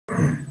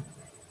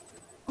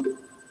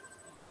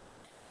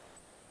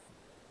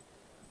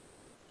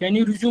Can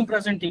you resume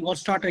presenting or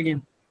start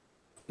again?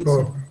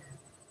 Oh.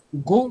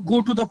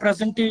 Go to the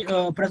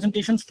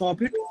presentation,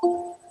 stop it,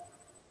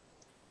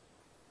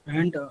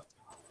 and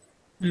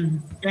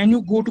can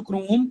you go to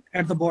Chrome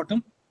at the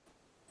bottom?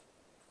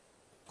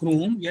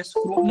 Chrome, yes.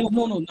 Chrome.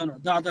 No.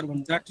 The other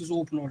one that is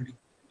open already.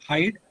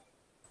 Hide.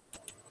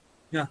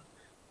 Yeah,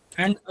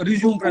 and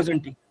resume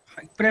presenting.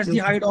 Press the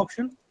hide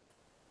option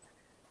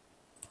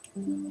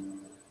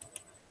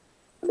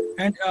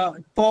and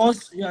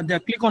pause. Yeah, there.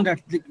 Click on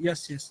that.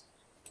 Yes.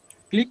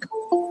 Click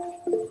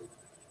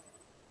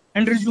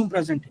and resume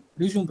presenting.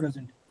 Resume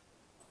presenting.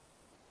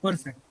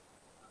 Perfect.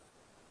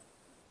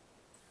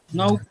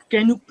 Now,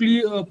 can you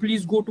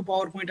please go to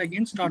PowerPoint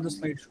again? Start the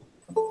slideshow.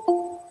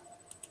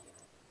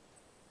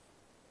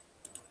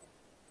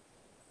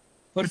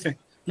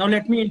 Perfect. Now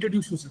let me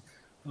introduce you, sir.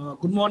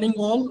 Good morning,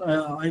 all.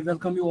 I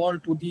welcome you all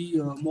to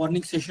the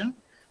morning session.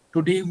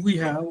 Today we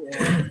have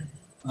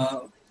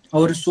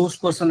our resource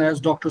person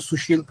as Dr.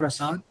 Sushil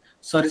Prasad.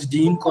 Sir is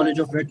Dean, College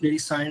of Veterinary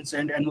Science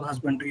and Animal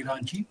Husbandry,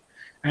 Ranchi.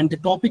 And the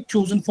topic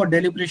chosen for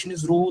deliberation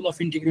is role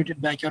of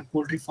integrated backyard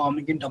poultry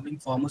farming in doubling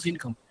farmers'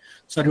 income.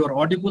 Sir, you are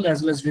audible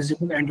as well as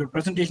visible, and your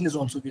presentation is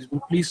also visible.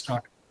 Please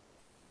start.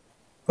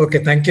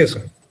 Okay, thank you,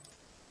 sir.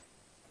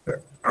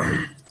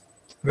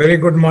 Very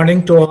good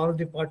morning to all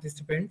the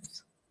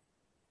participants.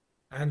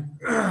 And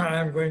I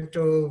am going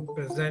to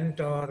present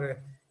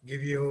or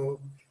give you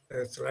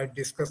a slight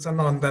discussion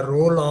on the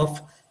role of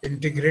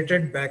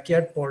integrated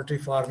backyard poultry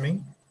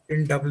farming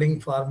in doubling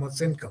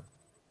farmers' income.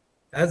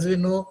 As we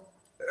know,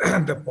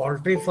 the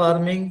poultry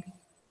farming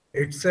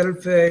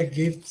itself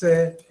gives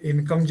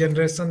income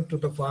generation to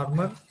the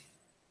farmer,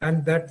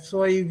 and that's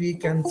why we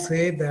can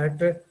say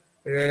that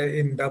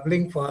in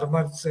doubling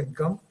farmers'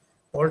 income,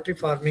 poultry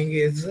farming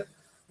is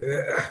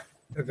a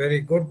very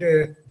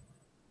good.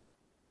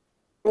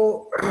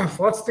 So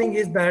first thing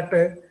is that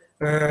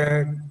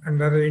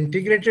under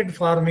integrated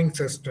farming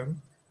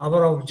system,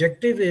 our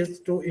objective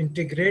is to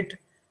integrate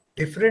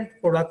different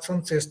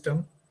production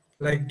system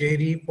like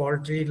dairy,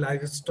 poultry,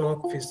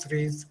 livestock,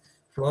 fisheries,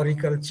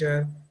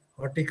 floriculture,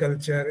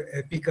 horticulture,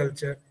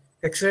 apiculture,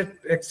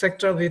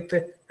 etc. with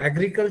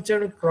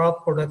agricultural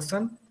crop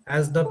production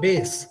as the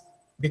base,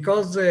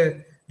 because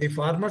the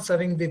farmers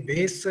having the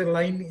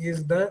baseline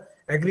is the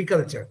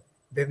agriculture.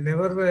 They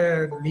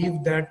never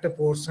leave that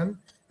portion.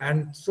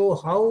 And so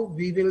how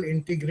we will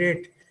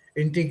integrate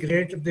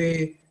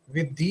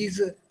with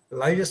these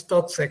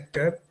livestock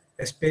sector,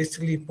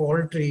 especially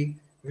poultry,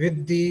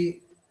 with the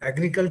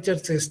agriculture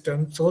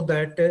system, so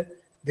that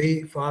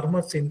the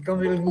farmers' income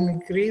will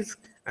increase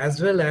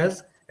as well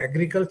as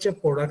agriculture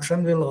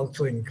production will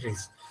also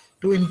increase.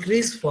 To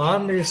increase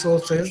farm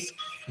resources,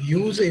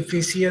 use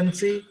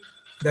efficiency,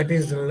 that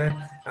is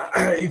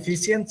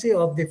efficiency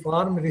of the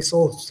farm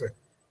resource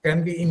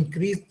can be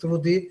increased through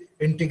the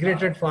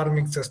integrated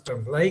farming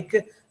system like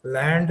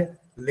land,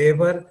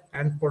 labor,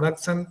 and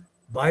production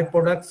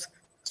byproducts,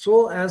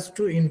 so as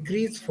to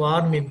increase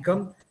farm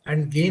income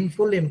and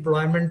gainful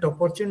employment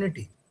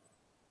opportunity.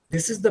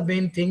 This is the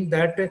main thing,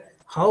 that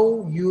how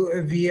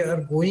we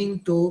are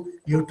going to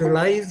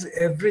utilize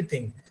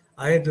everything.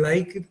 I'd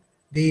like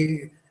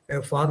the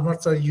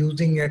farmers are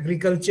using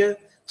agriculture,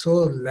 so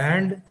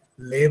land,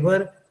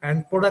 labor,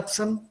 and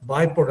production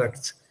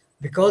byproducts,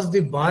 because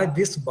these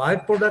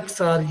byproducts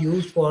are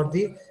used for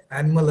the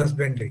animal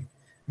husbandry.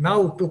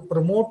 Now, to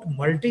promote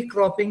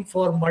multi-cropping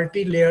for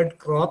multi-layered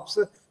crops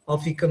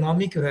of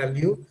economic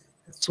value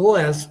so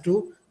as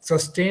to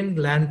sustain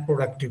land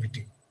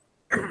productivity.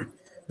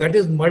 That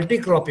is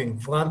multi-cropping.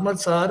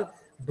 Farmers are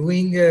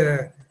doing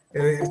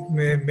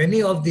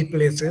many of the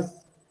places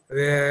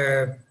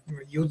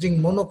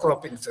using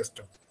monocropping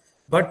system.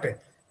 But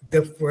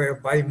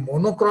by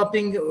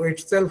monocropping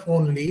itself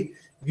only,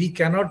 we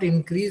cannot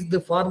increase the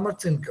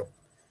farmer's income,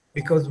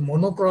 because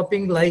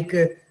monocropping, like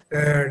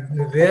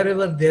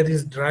wherever there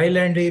is dry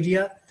land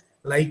area,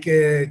 like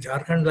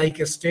Jharkhand, like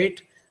a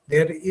state,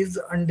 there is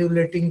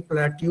undulating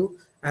plateau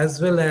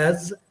as well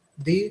as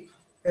the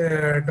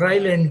dry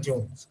land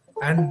zones,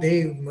 and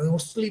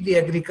mostly the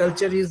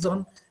agriculture is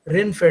on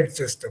rain-fed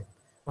system.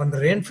 On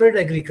rain-fed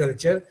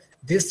agriculture,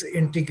 this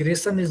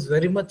integration is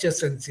very much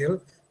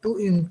essential to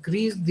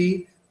increase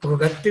the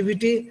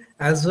productivity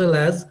as well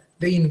as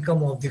the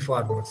income of the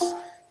farmers.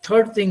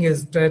 Third thing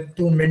is that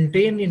to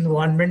maintain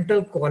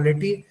environmental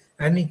quality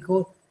and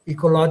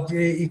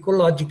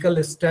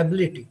ecological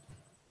stability.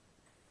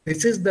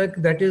 This is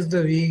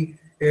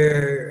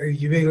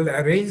you will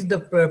arrange the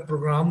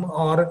program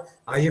or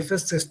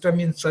IFS system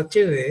in such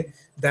a way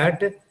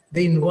that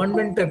the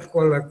environmental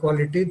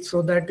quality,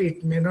 so that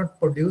it may not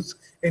produce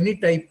any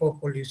type of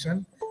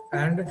pollution,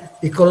 and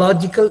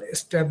ecological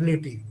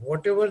stability,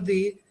 whatever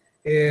the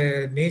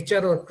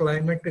nature or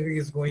climate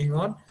is going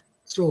on.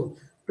 So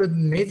the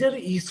major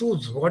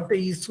issues, what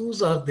the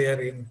issues are there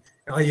in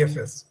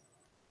IFS?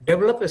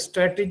 Develop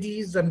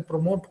strategies and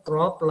promote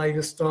crop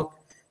livestock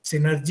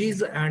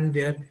synergies and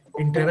their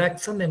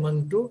interaction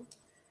among to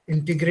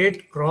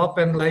integrate crop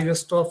and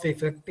livestock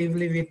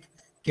effectively with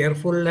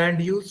careful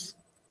land use,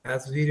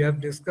 as we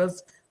have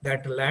discussed,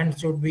 that land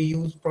should be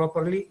used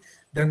properly.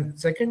 Then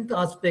second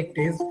aspect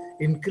is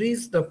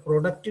increase the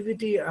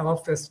productivity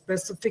of a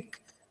specific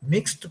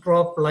mixed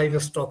crop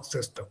livestock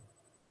system.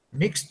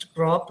 Mixed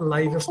crop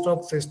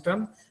livestock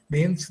system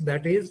means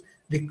that is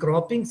the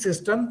cropping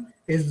system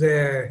is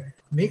a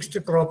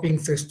mixed cropping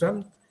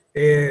system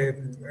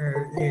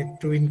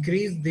to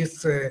increase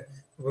this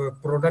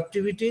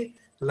productivity,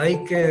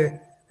 like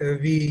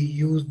we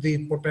use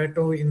the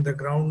potato in the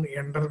ground,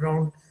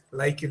 underground,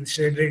 like in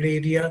shaded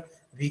area,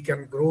 we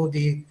can grow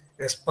the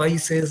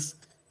spices.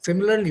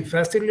 Similarly,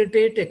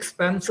 facilitate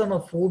expansion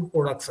of food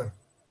production.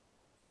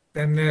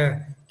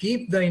 Then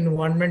keep the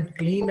environment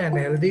clean and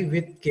healthy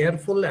with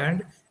careful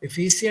and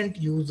efficient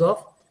use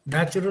of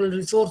natural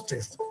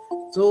resources.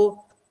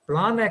 So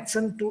plan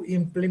action to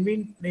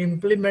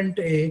implement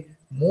a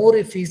more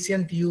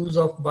efficient use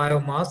of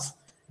biomass,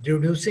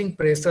 reducing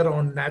pressure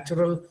on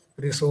natural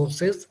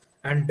resources,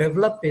 and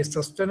develop a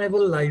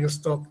sustainable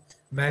livestock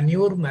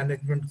manure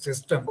management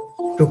system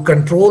to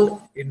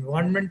control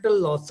environmental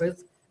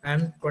losses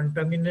and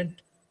contaminant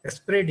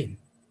spreading.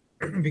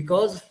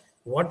 Because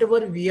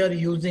whatever we are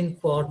using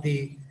for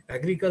the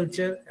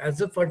agriculture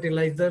as a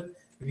fertilizer,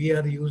 we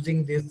are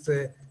using this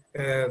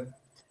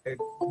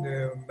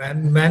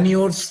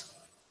manures,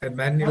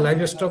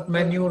 livestock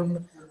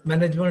manure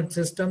management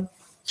system,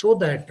 so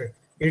that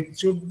it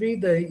should be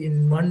the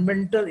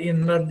environmental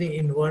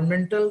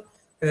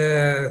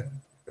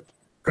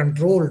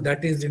control,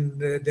 that is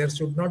there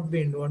should not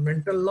be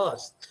environmental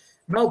loss.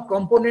 Now,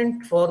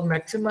 component for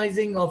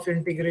maximizing of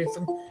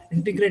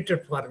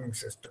integrated farming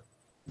system.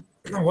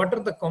 What are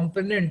the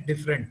component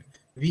different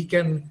we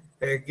can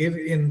give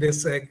in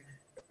this,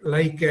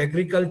 like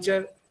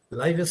agriculture,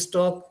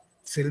 livestock,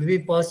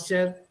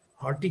 silvipasture,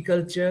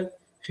 horticulture,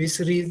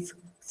 fisheries,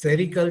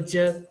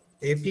 sericulture,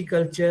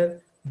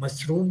 apiculture,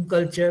 mushroom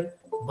culture,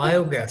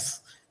 biogas.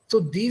 So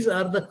these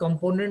are the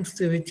components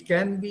which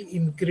can be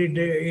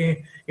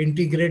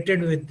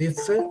integrated with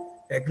this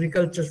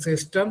agriculture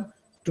system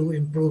to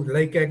improve.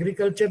 Like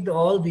agriculture,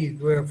 all the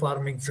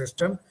farming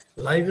system,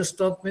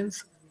 livestock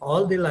means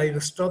all the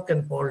livestock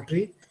and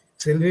poultry,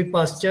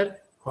 silvipasture,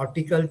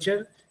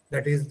 horticulture,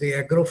 that is the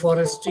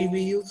agroforestry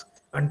we use.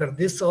 Under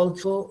this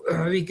also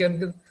we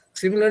can,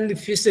 similarly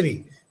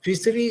fishery.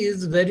 Fishery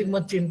is very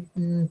much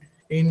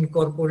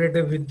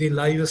incorporated with the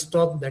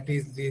livestock, that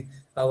is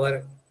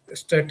our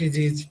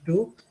strategies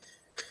to.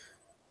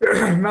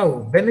 Now,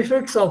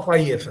 benefits of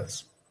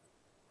IFS.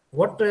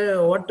 What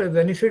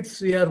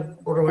benefits we are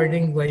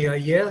providing by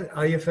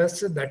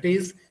IFS? That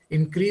is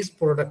increased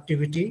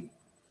productivity,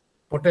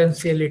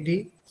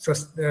 potentiality,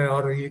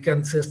 or you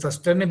can say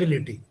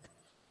sustainability,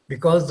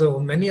 because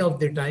many of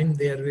the time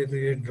there will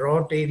be a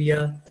drought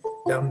area.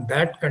 Then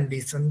that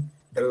condition,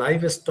 the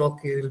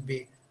livestock will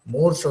be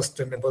more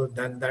sustainable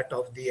than that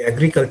of the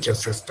agriculture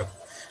system.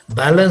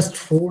 Balanced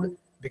food,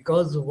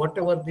 because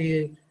whatever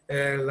the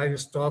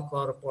livestock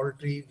or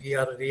poultry we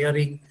are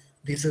rearing,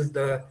 this is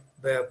the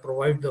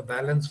provide the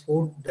balanced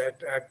food,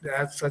 that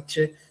as such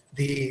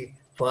the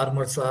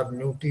farmers are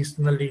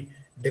nutritionally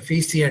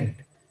deficient.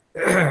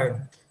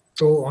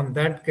 So on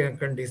that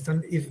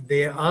condition, if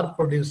they are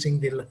producing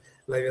the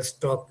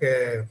livestock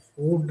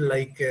food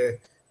like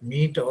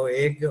meat or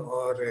egg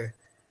or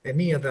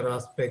any other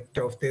aspect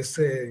of this,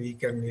 we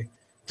can.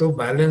 So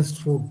balanced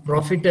food,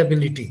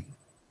 profitability.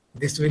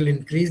 This will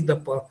increase the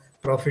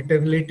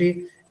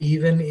profitability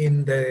even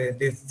in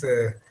this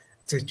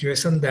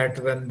situation that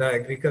when the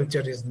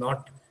agriculture is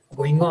not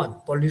going on.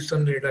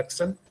 Pollution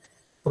reduction,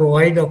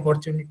 provide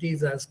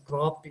opportunities as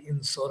crop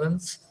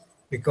insurance,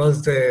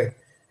 because the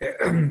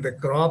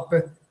crop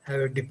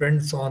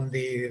depends on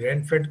the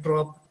rain-fed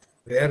crop.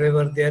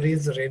 Wherever there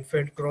is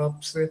rain-fed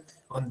crops,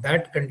 on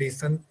that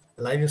condition,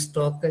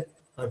 livestock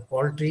or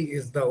poultry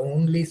is the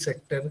only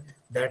sector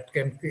that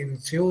can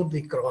ensure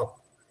the crop.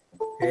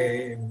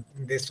 In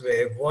this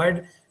way,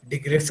 avoid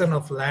degradation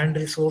of land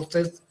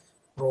resources,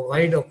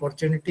 provide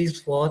opportunities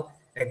for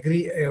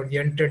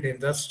agri-oriented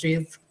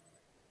industries.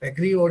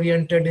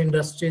 Agri-oriented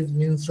industries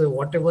means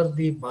whatever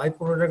the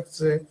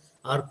byproducts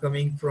are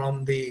coming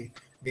from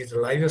this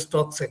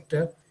livestock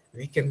sector,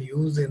 we can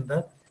use in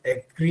the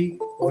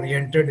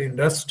agri-oriented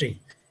industry.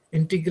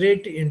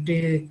 Integrate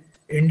into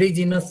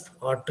indigenous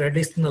or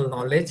traditional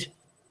knowledge,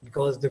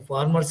 because the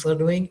farmers are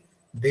doing,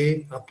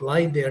 they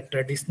apply their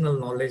traditional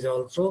knowledge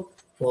also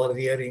for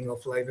rearing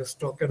of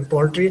livestock and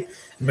poultry.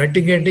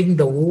 Mitigating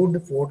the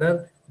wood,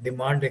 fodder,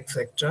 demand,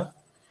 etc.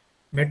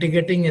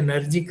 Mitigating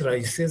energy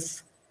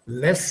crisis,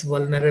 less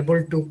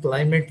vulnerable to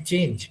climate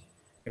change.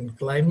 In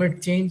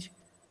climate change,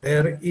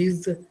 there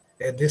is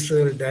this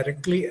will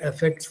directly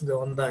affects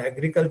on the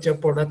agriculture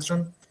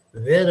production,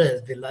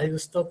 whereas the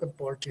livestock and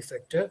poultry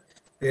sector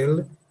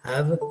will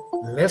have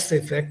less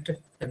effect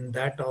than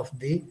that of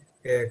the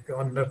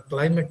on the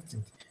climate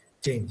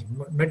change.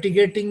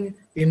 Mitigating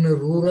in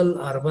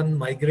rural-urban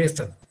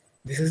migration.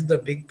 This is the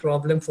big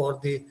problem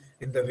for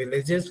in the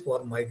villages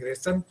for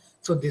migration.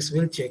 So this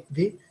will check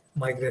the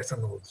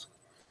migration also.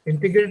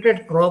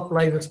 Integrated crop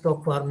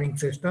livestock farming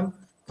system,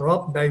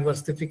 crop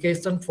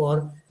diversification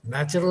for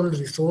natural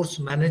resource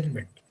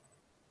management.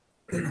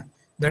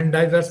 Then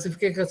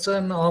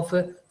diversification of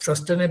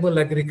sustainable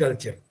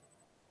agriculture,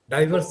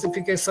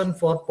 diversification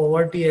for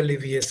poverty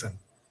alleviation,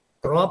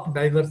 crop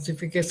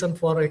diversification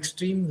for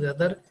extreme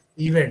weather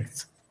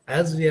events.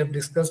 As we have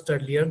discussed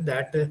earlier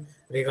that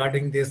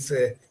regarding this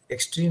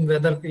extreme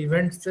weather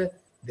events,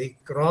 the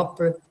crop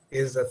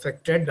is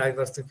affected,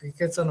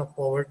 diversification of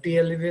poverty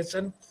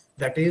alleviation.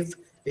 That is,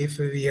 if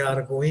we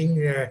are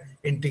going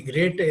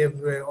integrate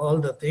all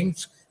the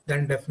things,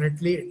 then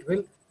definitely it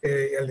will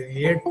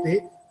alleviate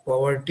the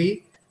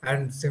poverty.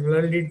 And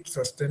similarly,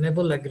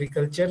 sustainable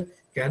agriculture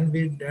can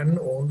be done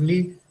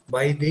only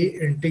by the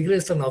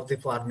integration of the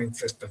farming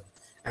system,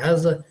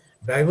 as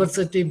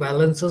diversity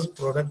balances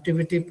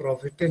productivity,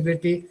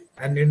 profitability,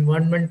 and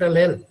environmental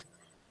health.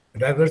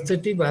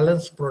 Diversity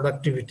balance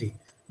productivity.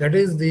 That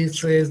is,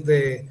 this is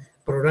the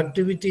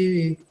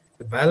productivity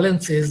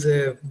balance is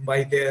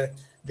by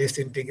this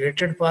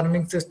integrated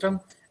farming system,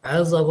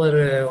 as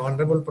our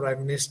Honorable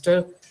Prime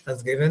Minister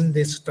has given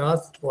this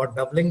task for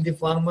doubling the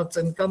farmer's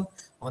income.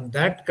 On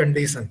that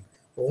condition,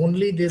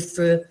 only this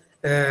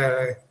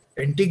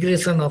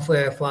integration of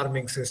a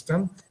farming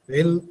system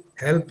will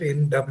help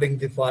in doubling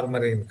the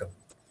farmer income.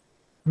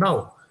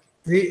 Now,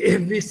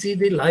 if we see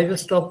the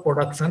livestock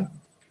production,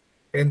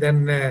 and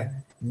then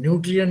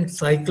nutrient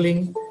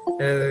cycling,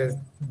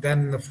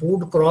 then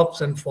food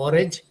crops and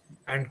forage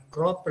and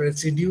crop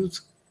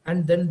residues,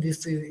 and then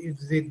this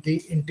is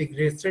the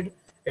integrated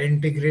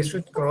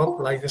crop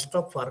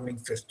livestock farming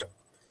system.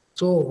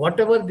 So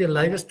whatever the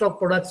livestock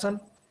production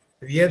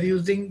we are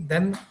using,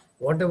 then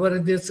whatever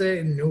this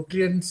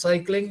nutrient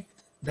cycling,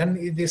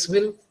 then this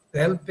will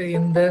help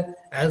in the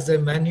as a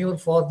manure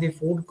for the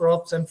food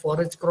crops and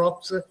forage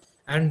crops,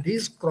 and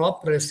this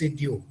crop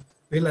residue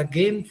will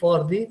again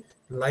for the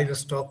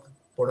livestock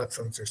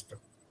production system.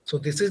 So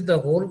this is the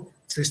whole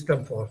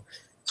system for.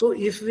 So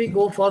if we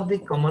go for the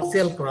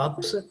commercial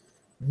crops,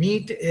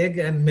 meat, egg,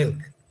 and milk,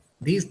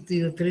 these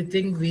three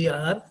things we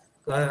are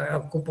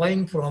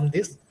occupying from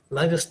this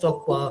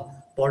livestock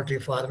poultry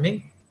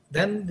farming.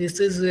 Then this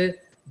is there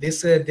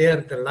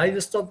the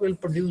livestock will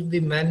produce the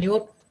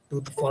manure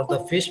for the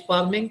fish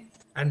farming,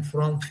 and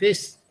from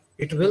fish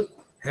it will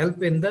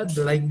help in the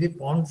like the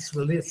ponds,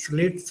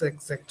 slits,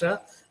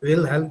 etc.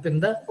 will help in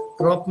the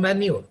crop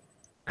manure.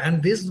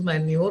 And this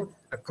manure,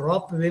 a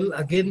crop will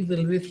again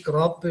will with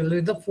crop will be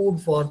the food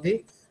for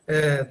the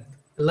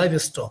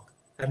livestock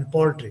and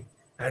poultry,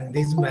 and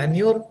this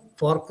manure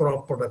for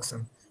crop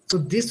production. So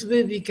this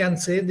way we can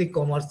say the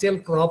commercial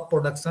crop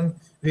production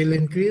will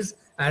increase,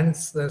 and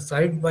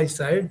side by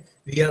side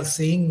we are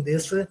seeing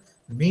this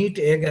meat,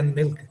 egg, and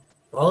milk.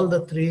 All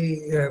the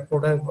three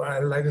product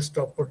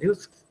livestock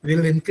produce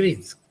will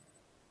increase.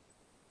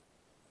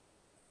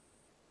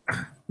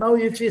 Now,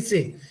 if you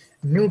see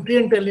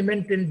nutrient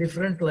element in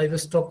different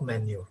livestock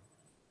manure,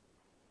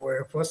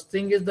 first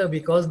thing is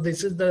because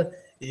this is the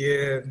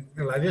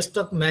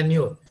livestock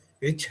manure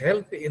which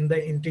help in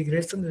the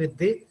integration with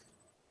the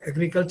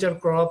agriculture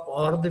crop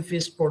or the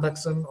fish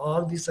production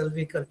or the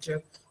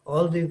silviculture,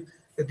 all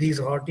these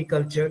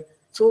horticulture.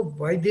 So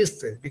by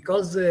this,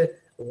 because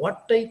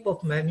what type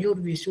of manure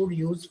we should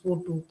use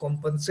to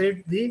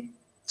compensate the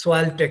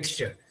soil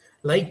texture,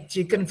 like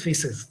chicken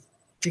feces.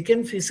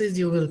 Chicken feces,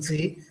 you will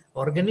see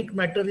organic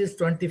matter is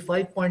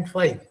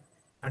 25.5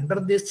 under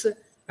this,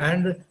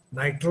 and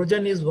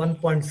nitrogen is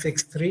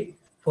 1.63,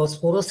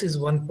 phosphorus is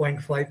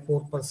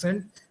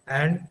 1.54%,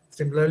 and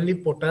similarly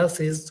potash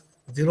is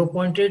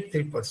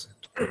 0.83%.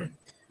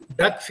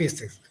 Duck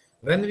feces,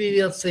 when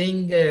we are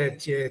saying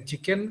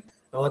chicken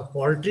or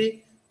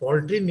poultry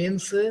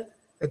means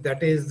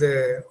that is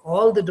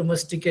all the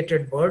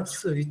domesticated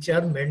birds which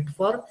are meant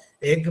for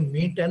egg,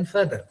 meat, and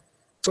feather.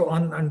 So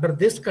under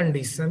this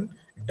condition,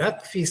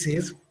 duck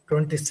feces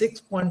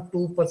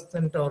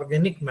 26.2%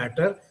 organic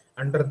matter,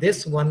 under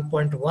this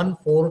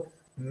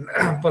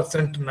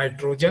 1.14%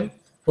 nitrogen,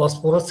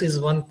 phosphorus is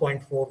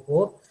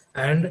 1.44,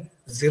 and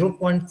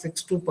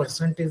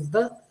 0.62% is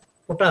the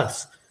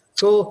potash.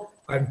 So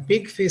and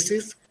pig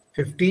feces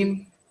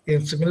 15.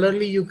 And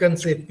similarly, you can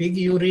say pig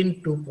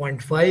urine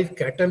 2.5,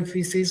 cattle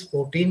feces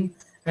 14,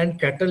 and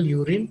cattle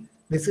urine,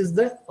 this is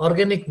the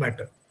organic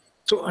matter.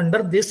 So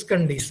under this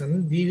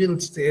condition, we will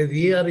say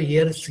we are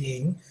here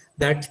seeing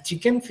that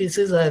chicken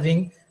feces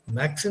having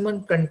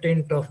maximum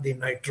content of the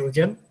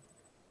nitrogen,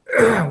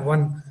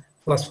 one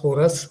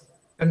phosphorus,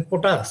 and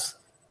potash.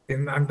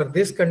 In under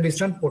this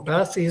condition,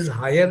 potash is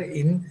higher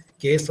in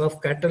case of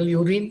cattle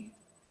urine,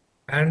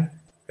 and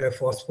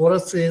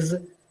phosphorus is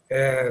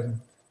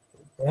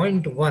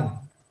 0.1,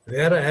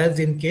 whereas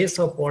in case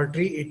of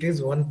poultry it is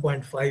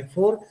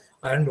 1.54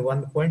 and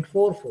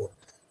 1.44,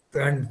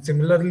 and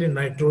similarly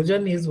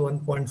nitrogen is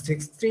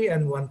 1.63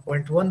 and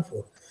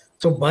 1.14.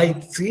 So by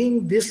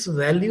seeing this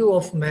value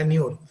of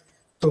manure,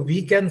 so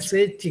we can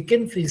say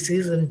chicken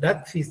feces and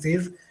duck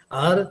feces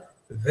are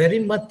very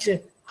much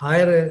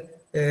higher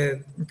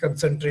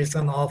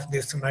concentration of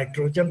this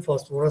nitrogen,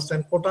 phosphorus,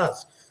 and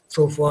potash.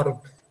 So for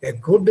a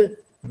good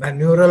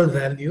manural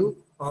value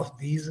of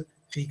these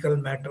fecal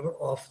matter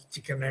of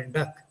chicken and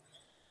duck.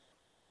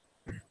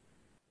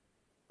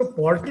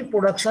 Poultry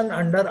production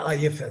under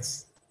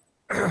IFS.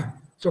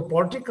 So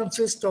poultry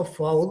consists of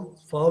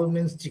fowl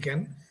means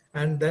chicken,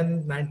 and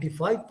then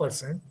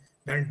 95%,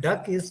 then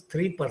duck is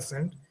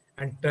 3%,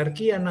 and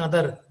turkey and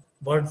other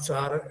birds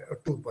are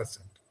 2%.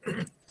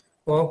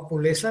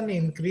 Population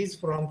increased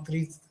from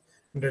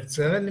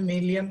 307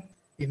 million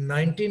in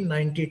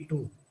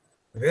 1992,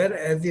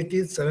 whereas it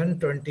is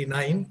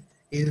 729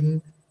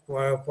 in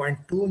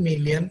 0.2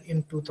 million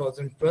in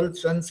 2012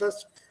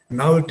 census.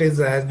 Now it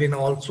has been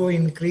also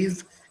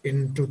increased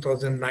in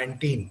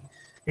 2019.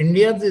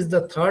 India is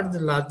the third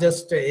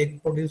largest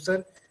egg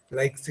producer,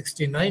 like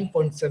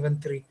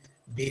 69.73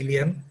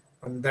 billion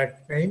on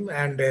that time,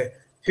 and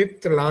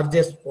fifth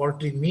largest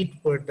poultry meat,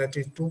 that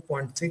is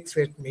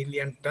 2.68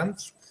 million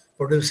tons,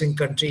 producing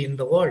country in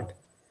the world.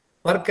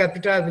 Per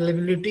capita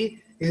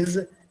availability is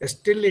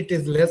still it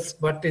is less,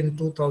 but in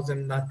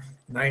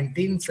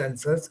 2019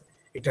 census,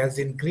 it has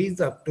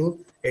increased up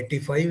to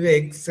 85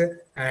 eggs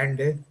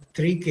and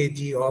 3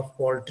 kg of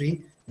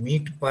poultry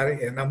meat per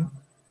annum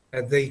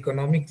as the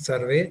economic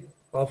survey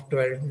of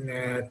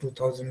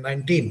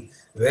 2019,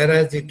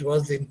 whereas it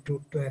was in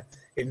the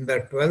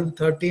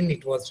 12-13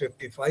 it was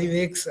 55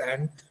 eggs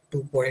and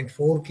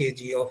 2.4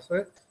 kg of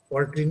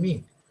poultry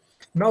meat.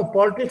 Now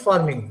poultry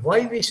farming,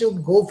 why we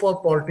should go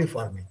for poultry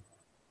farming?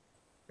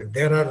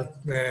 There are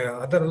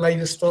other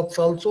livestock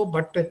also,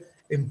 but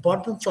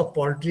importance of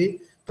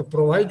poultry to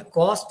provide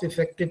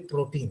cost-effective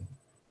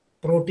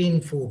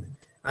protein food.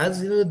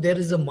 As there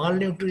is a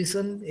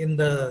malnutrition in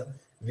the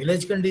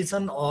village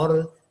condition,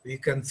 or we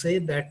can say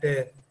that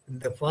in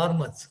the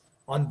farmers,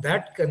 on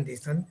that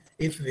condition,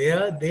 if they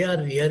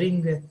are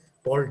rearing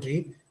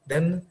poultry,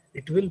 then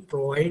it will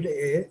provide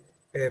a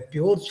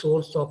pure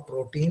source of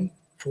protein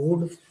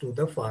food to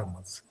the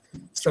farmers.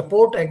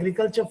 Support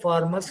agriculture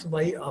farmers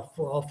by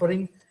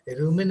offering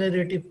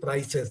remunerative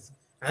prices.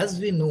 As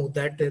we know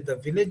that the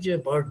village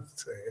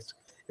birds,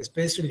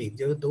 especially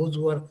those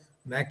who are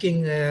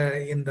making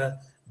in the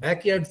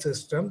backyard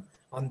system,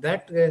 on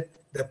that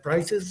the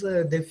prices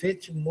they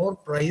fetch more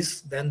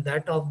price than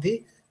that of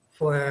the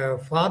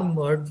farm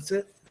birds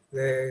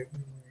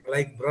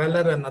like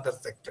broiler and other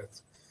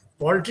sectors.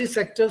 Poultry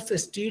sectors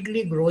is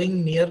steadily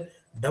growing near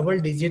double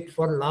digit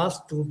for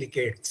last 2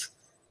 decades,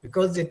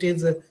 because it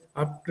is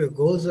up to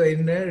goes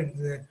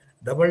in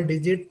double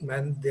digit,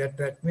 and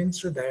that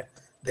means that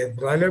the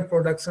broiler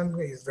production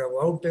is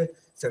about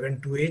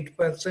 7 to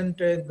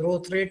 8%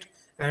 growth rate,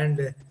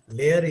 and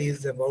layer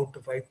is about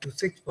 5 to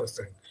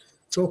 6%.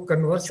 So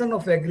conversion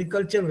of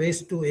agriculture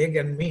waste to egg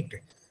and meat,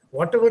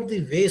 whatever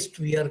the waste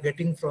we are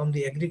getting from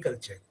the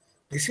agriculture,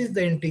 this is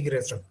the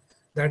integration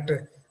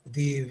that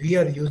we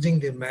are using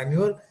the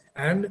manure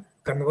and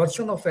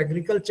conversion of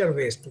agriculture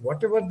waste,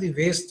 whatever the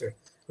waste,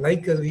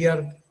 like we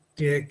are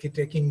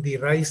taking the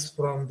rice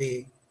from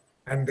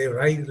and the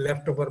rice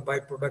leftover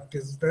byproduct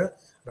is the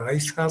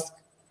rice husk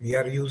we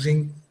are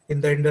using in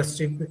the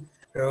industry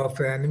of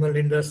animal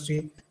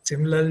industry.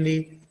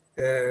 Similarly,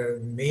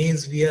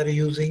 maize we are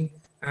using,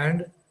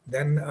 and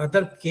then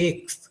other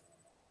cakes,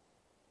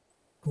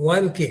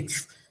 oil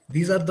cakes.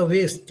 These are the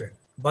waste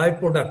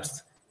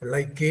byproducts.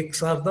 Like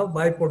cakes are the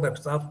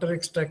byproducts. After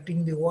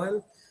extracting the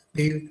oil,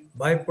 the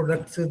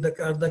byproducts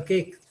are the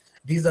cake.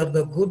 These are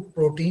the good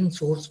protein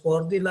source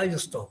for the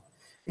livestock.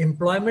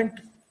 Employment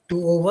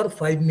to over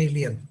 5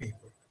 million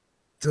people.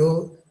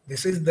 So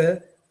this is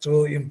the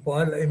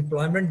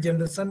employment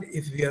generation.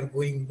 If we are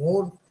going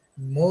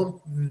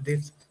more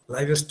this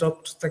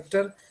livestock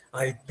sector,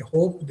 I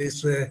hope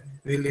this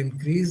will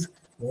increase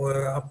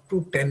up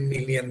to 10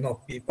 million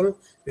of people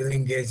will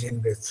engage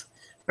in this.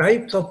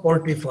 Types of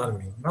poultry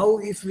farming. Now,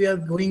 if we are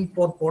going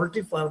for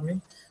poultry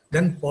farming,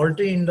 then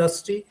poultry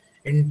industry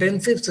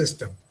intensive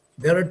system.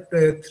 There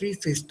are 3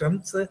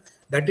 systems.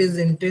 That is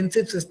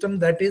intensive system,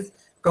 that is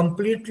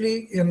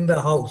completely in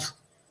the house.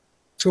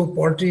 So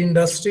poultry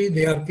industry,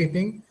 they are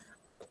keeping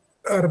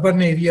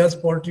urban areas,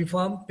 poultry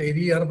farm,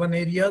 peri-urban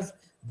areas,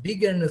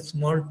 big and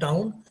small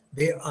town,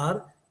 they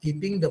are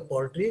keeping the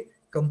poultry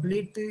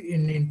completely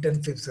in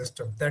intensive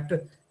system.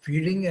 That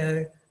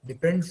feeding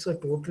depends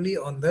totally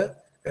on the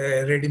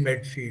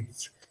ready-made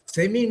feeds.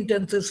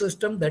 Semi-intensive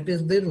system, that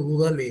is the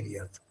rural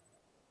areas.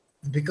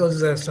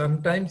 Because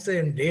sometimes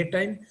in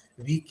daytime,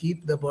 we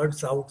keep the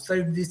birds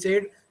outside the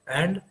shade,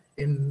 and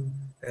in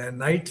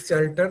night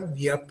shelter,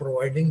 we are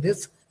providing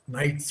this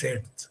night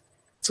shades.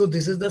 So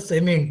this is the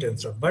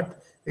semi-intensive.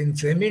 But in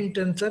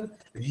semi-intensive,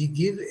 we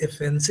give a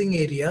fencing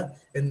area,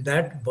 and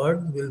that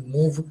bird will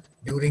move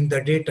during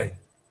the daytime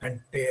and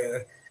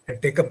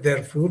take up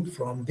their food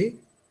from the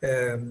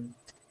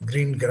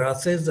green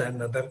grasses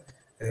and other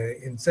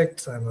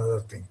insects and other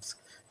things.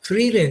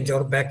 Free range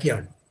or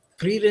backyard.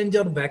 Free range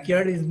or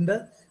backyard is in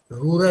the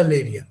rural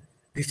area.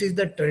 This is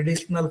the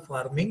traditional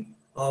farming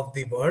of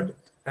the bird,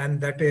 and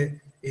that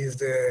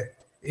is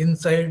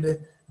inside.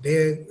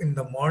 They in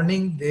the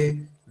morning they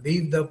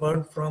leave the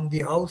bird from the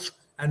house,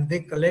 and they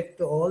collect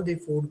all the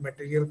food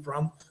material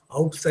from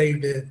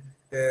outside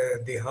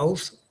the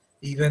house.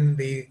 Even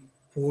the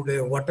food,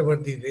 whatever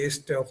the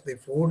waste of the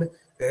food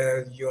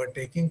you are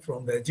taking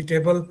from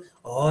vegetable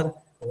or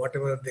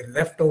whatever the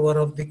leftover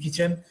of the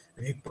kitchen,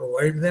 we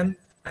provide them,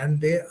 and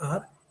they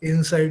are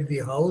inside the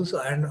house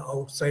and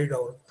outside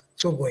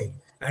also going.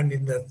 And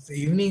in the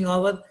evening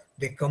hour,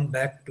 they come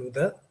back to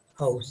the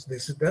house.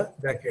 This is the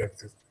backyard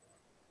system.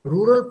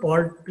 Rural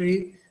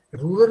poultry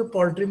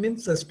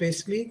means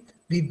especially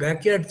the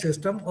backyard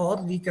system, or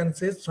we can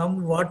say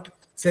somewhat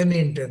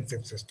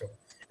semi-intensive system.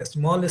 A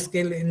small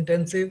scale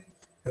intensive,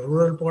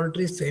 rural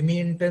poultry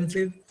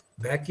semi-intensive,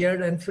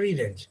 backyard and free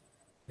range.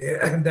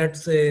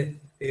 That's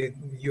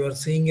you are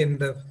seeing in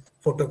the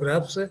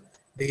photographs,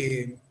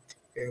 the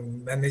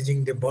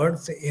managing the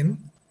birds in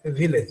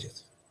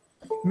villages.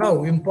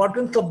 Now,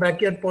 importance of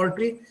backyard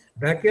poultry.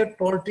 Backyard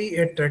poultry,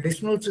 a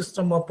traditional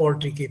system of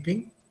poultry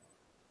keeping,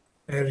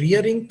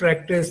 rearing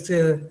practiced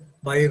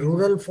by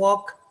rural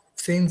folk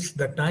since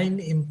the time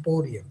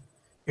immemorial.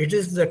 It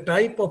is the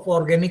type of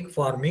organic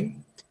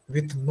farming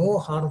with no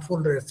harmful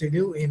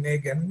residue in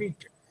egg and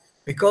meat.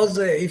 Because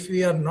if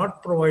we are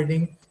not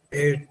providing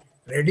a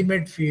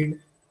ready-made feed,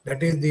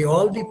 that is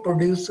all the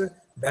produce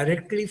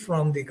directly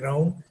from the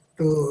ground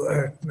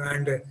to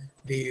and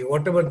the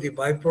whatever the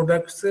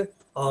byproducts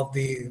of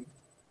the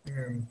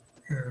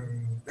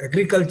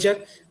agriculture,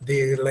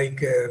 they like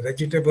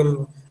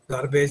vegetable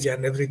garbage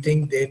and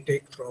everything they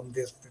take from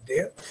this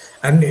there,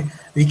 and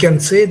we can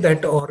say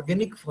that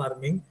organic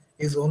farming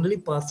is only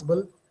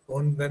possible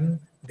when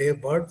their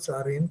birds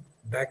are in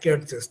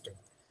backyard system.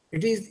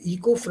 It is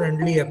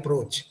eco-friendly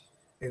approach.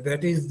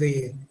 That is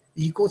the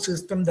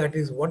ecosystem, that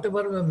is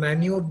whatever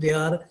manure they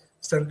are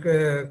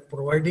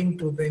providing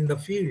to in the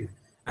field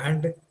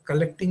and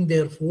collecting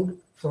their food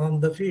from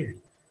the field.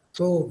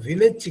 So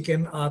village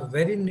chicken are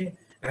very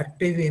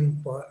active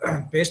in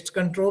pest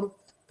control,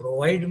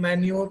 provide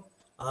manure,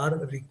 are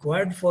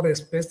required for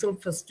special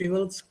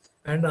festivals,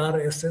 and are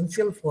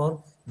essential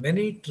for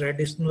many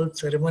traditional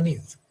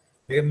ceremonies.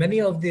 Many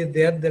of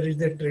there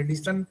is a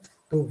tradition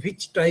to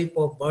which type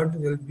of bird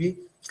will be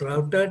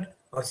slaughtered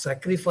or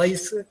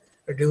sacrificed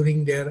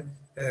during their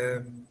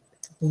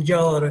puja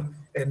or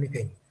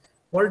anything.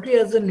 Poultry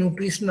as a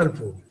nutritional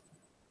food,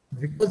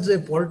 because the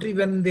poultry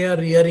when they are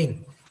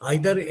rearing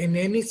either in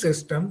any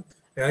system,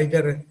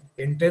 either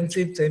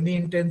intensive,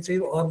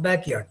 semi-intensive or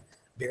backyard.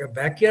 The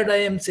backyard, I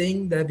am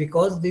saying that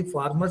because the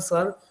farmers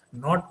are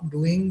not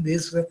doing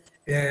this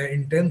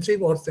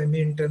intensive or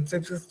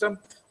semi-intensive system,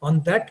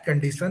 on that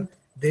condition,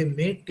 they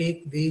may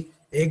take the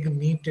egg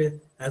meat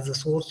as a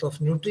source of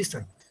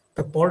nutrition.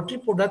 The poultry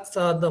products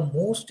are the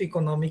most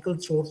economical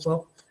source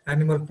of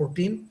animal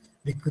protein.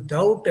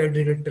 Without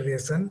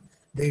adulteration,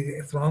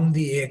 from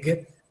the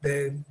egg,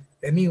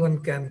 anyone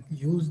can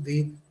use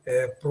the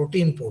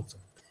protein portion.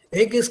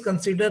 Egg is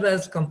considered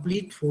as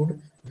complete food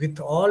with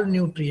all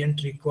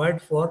nutrients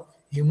required for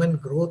human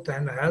growth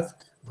and has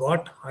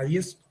got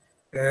highest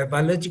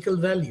biological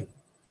value.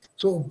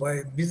 So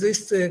by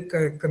this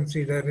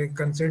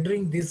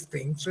considering these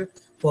things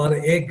for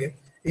egg,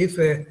 if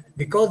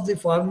because the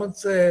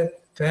farmers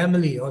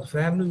family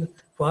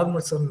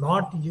farmers are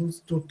not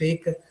used to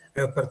take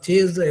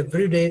purchase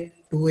every day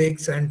 2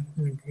 eggs and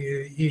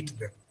eat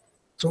them.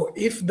 So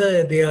if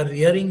they are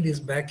rearing this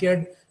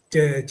backyard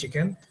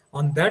chicken,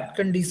 on that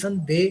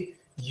condition they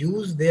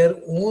use their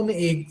own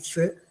eggs,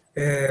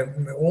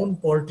 own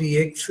poultry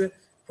eggs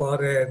for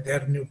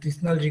their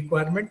nutritional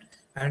requirement,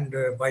 and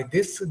by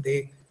this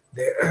they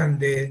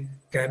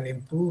can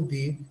improve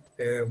the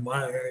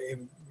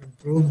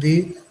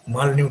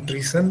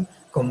malnutrition,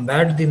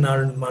 combat the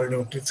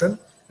malnutrition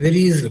very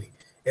easily.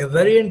 A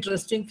very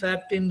interesting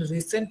fact in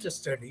recent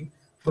study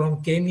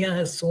from Kenya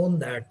has shown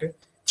that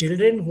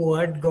children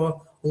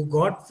who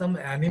got some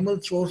animal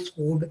source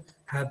food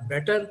have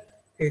better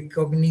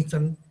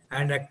cognition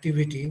and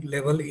activity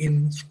level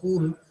in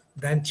school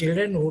than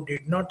children who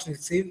did not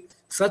receive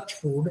such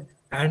food.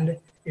 And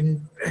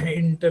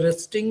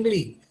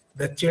interestingly,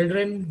 the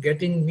children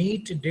getting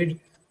meat did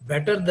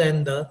better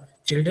than the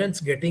children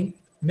getting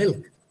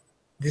milk.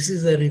 This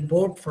is a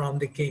report from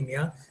the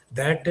Kenya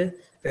that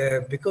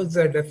because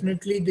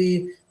definitely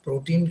the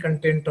protein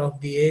content of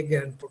the egg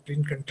and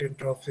protein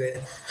content of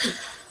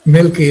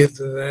milk is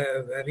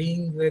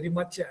varying very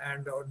much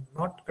and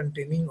not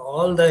containing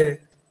all the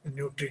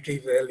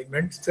nutritive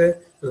elements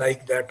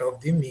like that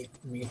of the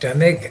meat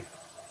and egg.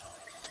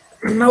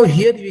 Now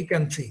here we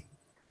can see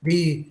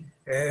the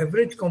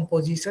average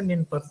composition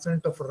in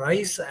percent of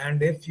rice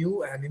and a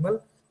few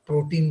animal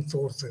protein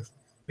sources,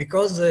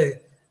 because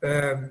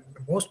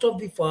most of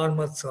the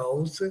farmers'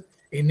 house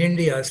in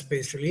India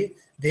especially,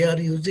 they are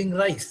using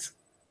rice.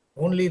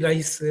 Only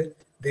rice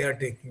they are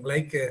taking,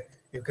 like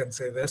you can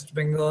say West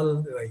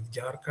Bengal, like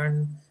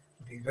Jharkhand,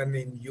 even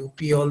in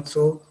UP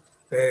also,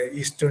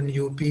 Eastern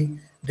UP,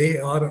 they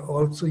are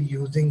also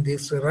using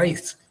this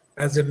rice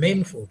as a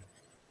main food.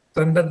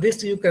 So under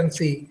this you can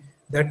see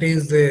that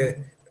is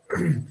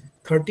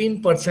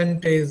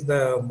 13% is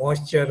the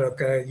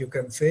moisture, you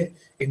can say,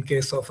 in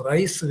case of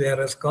rice,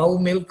 whereas cow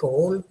milk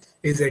whole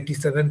is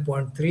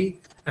 87.3,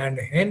 and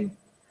hen,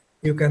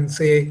 you can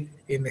say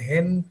in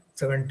hen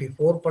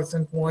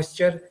 74%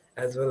 moisture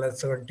as well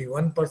as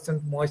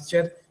 71%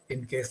 moisture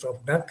in case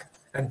of duck,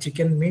 and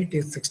chicken meat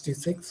is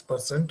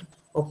 66%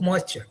 of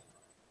moisture.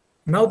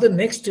 Now the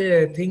next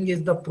thing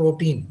is the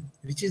protein,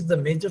 which is the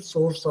major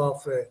source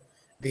of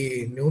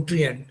the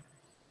nutrient.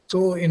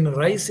 So in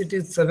rice, it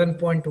is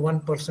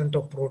 7.1%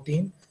 of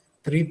protein,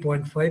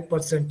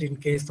 3.5% in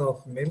case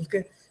of milk,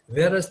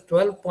 whereas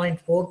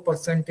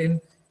 12.4% in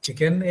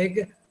chicken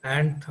egg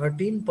and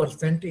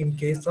 13% in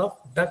case of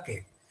duck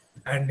egg.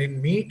 And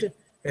in meat,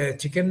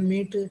 chicken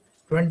meat,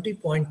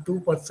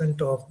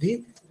 20.2% of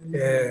in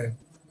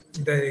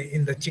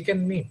the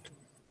chicken meat.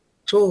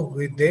 So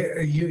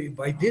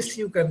by this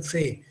you can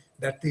say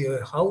that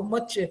how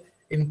much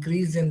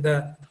increase in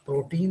the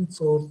protein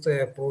source,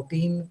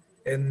 protein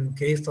in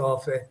case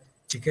of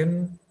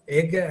chicken,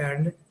 egg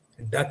and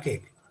duck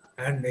egg,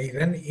 and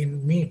even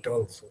in meat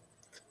also.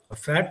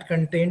 Fat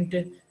content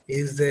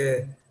is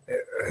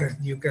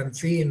you can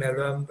see in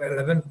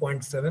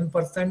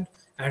 11.7%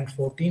 and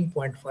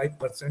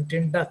 14.5%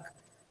 in duck,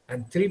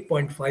 and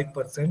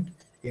 3.5%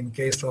 in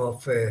case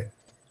of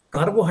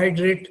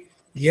carbohydrate.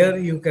 Here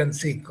you can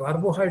see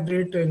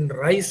carbohydrate in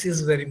rice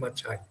is very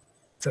much high,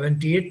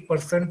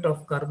 78%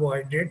 of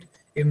carbohydrate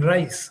in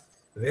rice,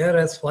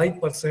 whereas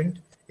 5%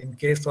 in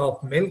case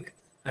of milk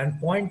and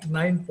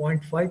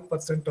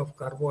 0.5% of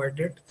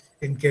carbohydrate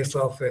in case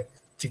of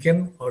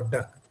chicken or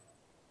duck.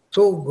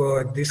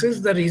 So this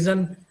is the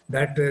reason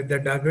that the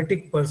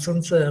diabetic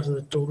persons are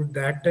told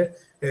that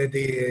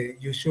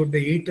you should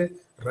eat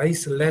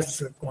rice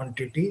less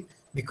quantity,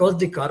 because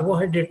the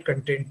carbohydrate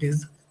content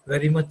is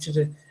very much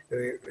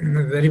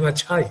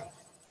high.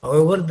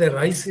 However, the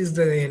rice is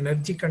the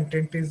energy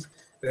content is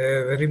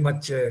very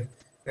much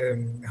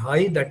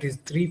high, that is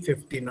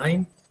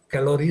 359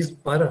 calories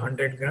per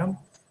 100 gram,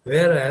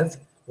 whereas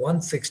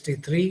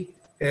 163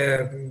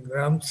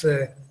 grams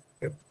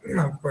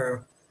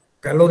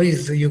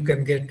calories you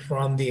can get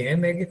from the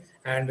hen egg,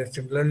 and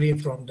similarly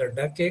from the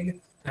duck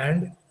egg,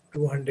 and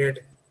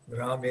 200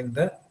 gram in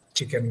the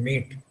chicken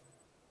meat.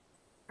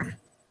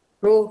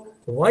 So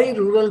why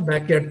rural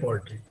backyard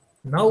poultry?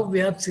 Now we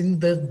have seen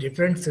the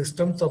different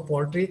systems of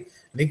poultry.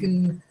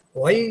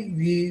 Why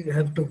we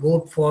have to go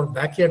for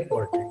backyard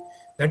poultry?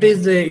 That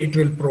is, it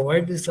will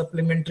provide the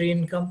supplementary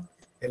income,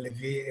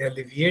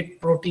 alleviate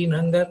protein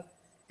hunger,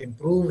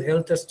 improve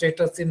health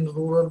status in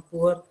rural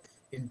poor,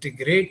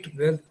 integrate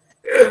well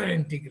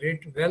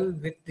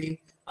with the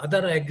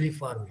other agri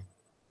farming.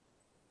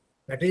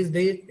 That is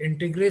the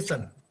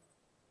integration.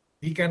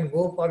 We can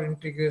go for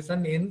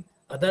integration in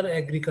other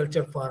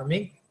agriculture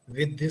farming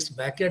with this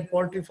backyard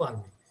poultry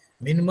farming.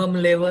 Minimum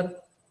labor,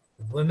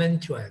 women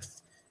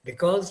choice,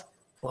 because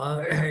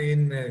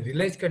in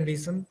village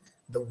condition,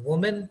 the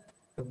women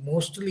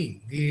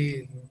mostly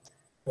the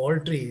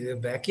poultry, the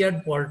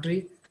backyard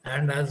poultry,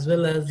 and as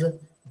well as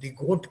the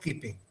goat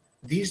keeping.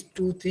 These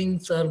two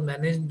things are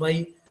managed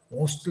by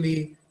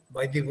mostly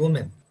by the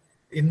women.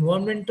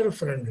 Environmental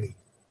friendly,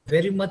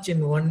 very much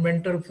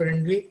environmental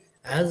friendly,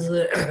 as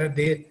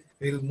they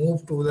will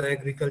move to the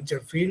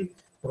agriculture field,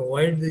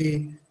 provide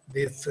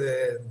this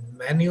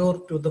manure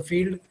to the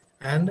field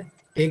and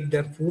take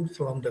their food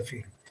from the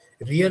field.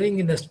 Rearing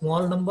in a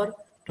small number,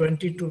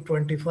 20 to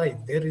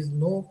 25. There is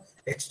no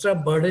extra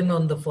burden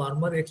on the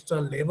farmer,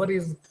 extra labor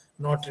is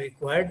not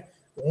required.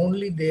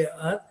 Only they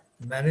are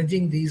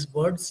managing these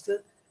birds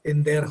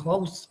in their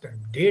house.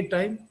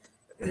 Daytime,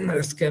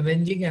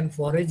 scavenging and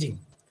foraging.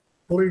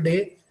 Full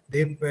day,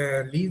 they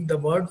leave the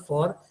bird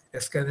for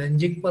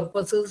scavenging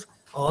purposes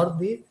or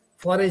the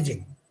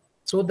foraging,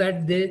 so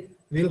that they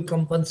will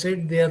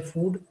compensate their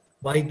food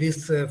by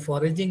this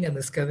foraging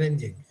and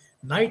scavenging.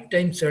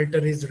 Nighttime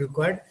shelter is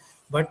required,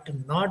 but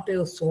not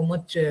so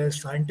much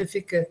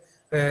scientific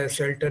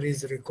shelter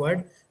is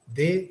required.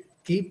 They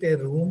keep a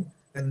room,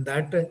 and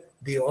that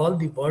all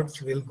the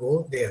birds will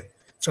go there.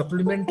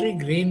 Supplementary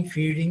grain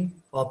feeding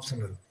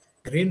optional.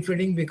 Grain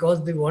feeding, because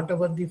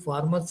whatever the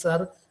farmers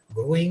are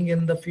growing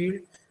in the field,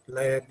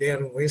 like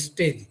their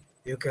wastage,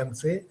 you can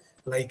say,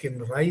 like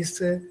in rice,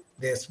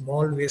 the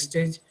small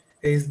wastage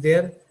is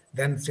there.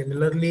 Then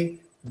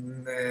similarly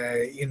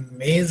in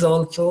maize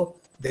also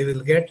they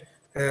will get.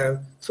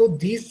 So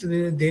these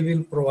they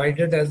will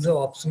provided as an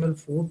optional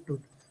food to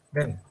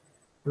them.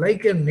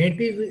 Like a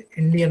native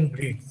Indian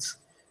breeds.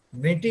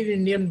 Native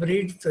Indian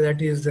breeds,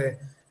 that is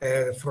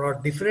for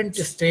different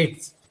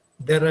states.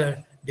 There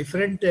are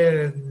different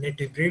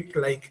native breeds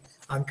like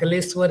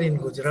Ankaleshwar in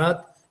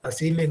Gujarat,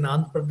 Asil in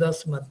Andhra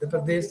Pradesh, Madhya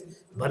Pradesh,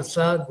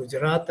 Barsa,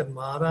 Gujarat and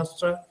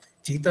Maharashtra,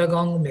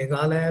 Chittagong,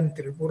 Meghalaya and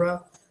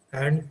Tripura.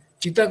 And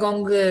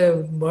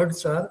Chittagong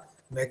birds are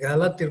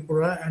Meghalaya,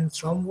 Tripura and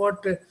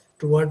somewhat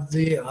towards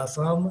the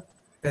Assam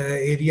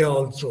area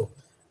also,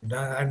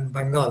 and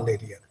Bengal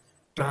area.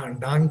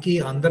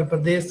 Danki, Andhra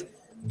Pradesh,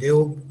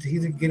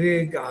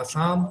 Devgiri,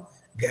 Assam,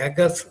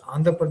 Gagas,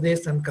 Andhra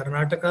Pradesh and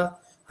Karnataka,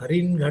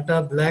 Harin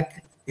Ghata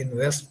Black in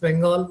West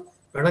Bengal,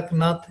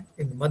 Kadaknath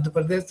in Madhya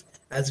Pradesh.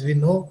 As we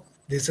know,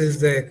 this is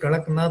the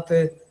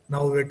Kadaknath.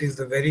 Now it is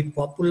a very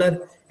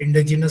popular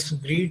indigenous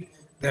breed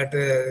that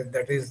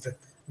is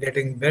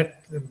getting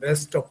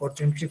best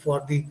opportunity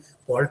for the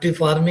poultry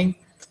farming,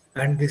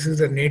 and this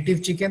is a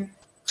native chicken.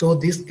 So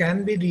this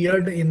can be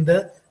reared in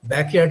the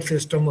backyard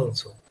system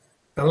also.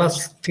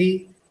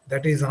 Kalasthi,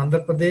 that is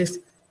Andhra Pradesh,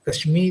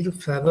 Kashmir,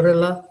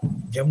 Favarella,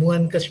 Jammu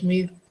and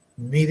Kashmir,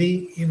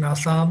 Miri in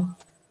Assam,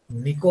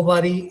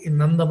 Nikobari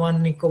in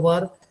Andaman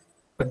Nicobar,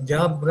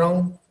 Punjab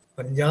Brown,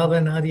 Punjab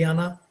and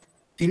Haryana,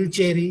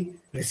 Tilcheri,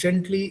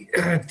 recently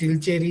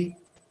Tilcheri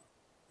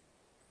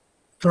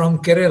from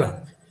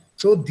Kerala.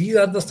 So these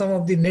are the some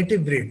of the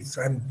native breeds.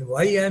 And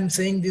why I am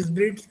saying these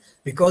breeds?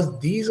 Because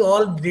these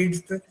all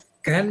breeds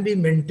can be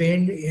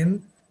maintained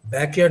in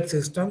backyard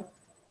system.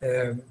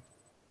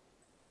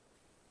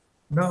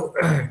 Now,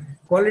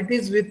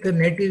 qualities with the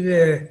native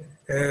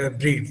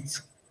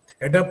breeds.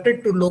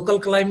 Adapted to local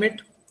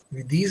climate.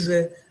 These,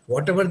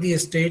 whatever the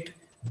state,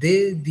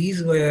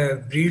 these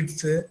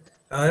breeds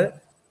are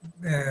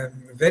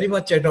very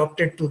much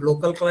adapted to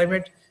local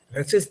climate,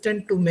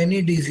 resistant to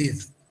many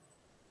diseases.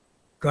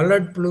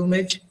 Colored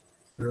plumage,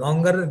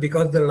 longer,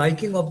 because the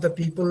liking of the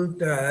people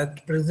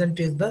at present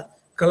is the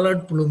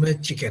colored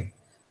plumage chicken.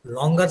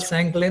 Longer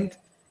shank length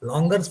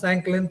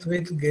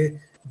with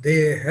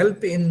they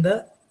help in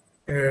the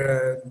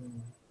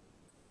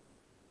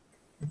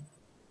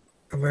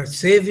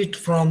save it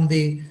from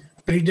the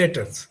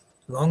predators.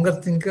 Longer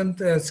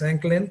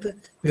shank length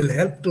will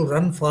help to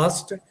run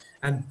fast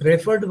and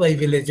preferred by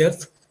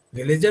villagers.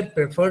 Villager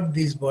preferred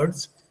these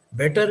birds,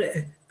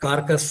 better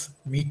carcass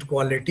meat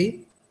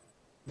quality,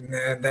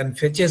 then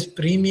fetches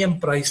premium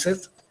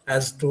prices,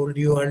 as told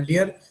you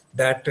earlier,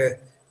 that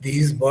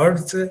these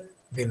birds,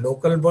 the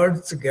local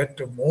birds, get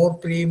more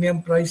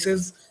premium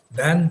prices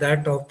than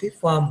that of the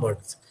farm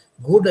birds.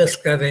 Good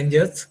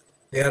scavengers,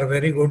 they are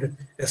very good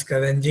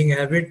scavenging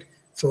habit,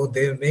 so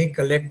they may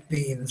collect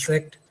the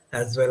insect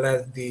as well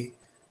as the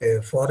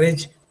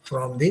forage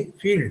from the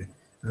field.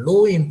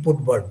 Low input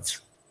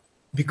birds,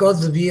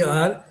 because we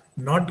are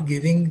not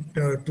giving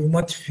too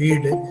much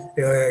feed,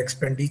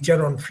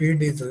 expenditure on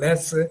feed is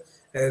less,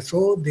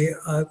 so they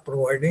are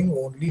providing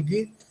only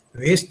the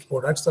waste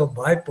products or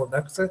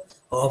byproducts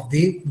of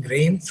the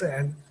grains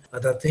and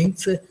other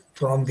things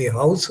from the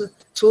house.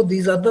 So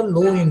these are the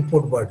low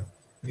input birds.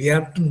 We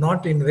have to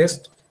not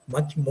invest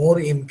much more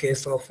in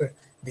case of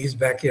these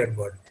backyard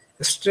birds.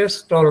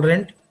 Stress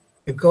tolerant,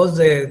 because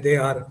they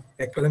are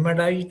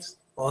acclimatized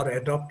or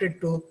adapted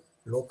to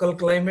local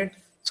climate,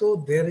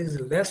 so there is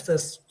less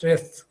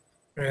stress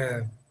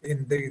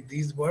in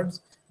these birds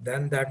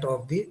than that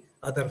of the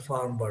other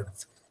farm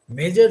birds.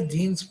 Major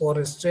genes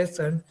for stress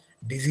and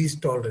disease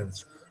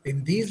tolerance.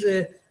 In these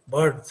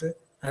birds,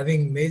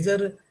 having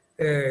major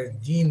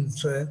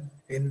genes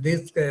in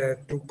this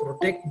to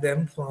protect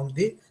them from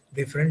the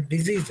different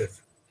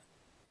diseases.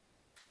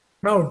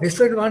 Now,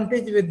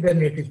 disadvantage with the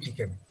native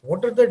chicken.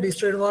 What are the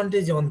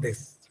disadvantage on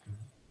this?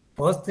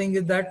 First thing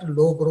is that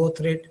low growth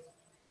rate.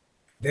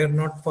 They are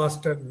not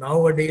faster.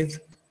 Nowadays,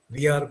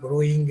 we are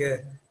growing,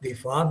 the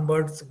farm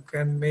birds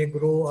may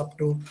grow up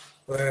to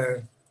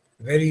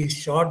very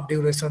short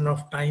duration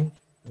of time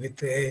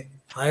with a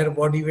higher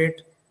body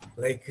weight.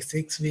 Like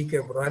 6 weeks,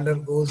 a broiler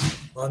goes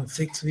on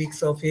 6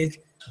 weeks of age,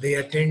 they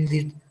attain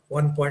the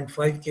 1.5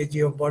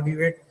 kg of body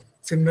weight.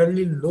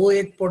 Similarly, low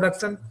egg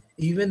production,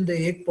 even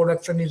the egg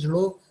production is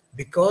low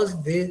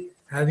because they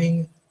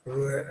having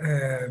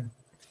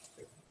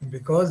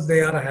because they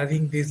are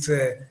having this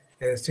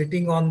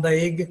sitting on the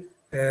egg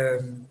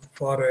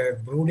for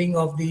brooding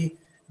of the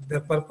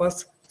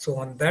purpose. So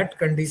on that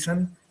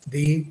condition,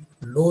 the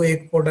low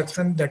egg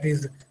production, that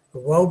is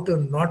about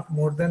not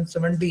more than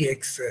 70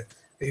 eggs,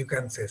 you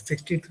can say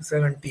 60 to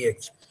 70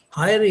 eggs.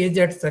 Higher age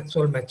at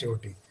sexual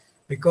maturity,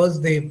 because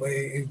the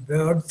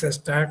birds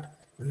start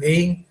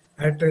laying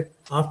at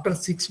after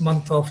 6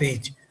 months of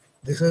age.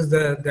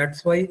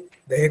 That's why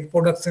the egg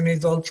production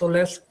is also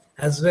less,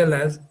 as well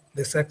as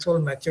the sexual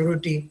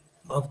maturity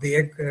of the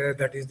egg,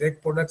 that is the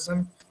egg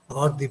production,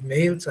 or the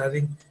males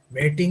having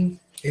mating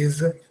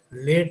is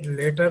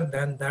later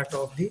than that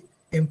of the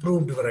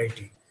improved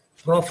variety.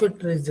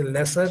 Profit is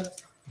lesser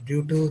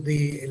due to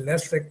the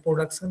less egg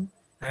production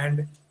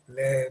and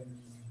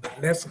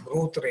less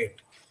growth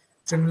rate.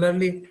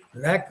 Similarly,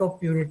 lack of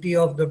purity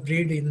of the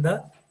breed in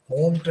the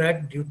home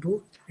track due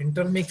to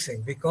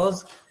intermixing,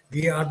 because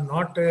we are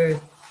not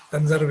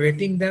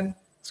conservating them,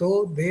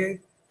 so they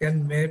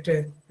can mate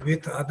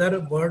with other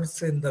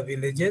birds in the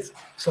villages.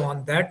 So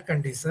on that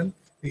condition,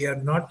 we are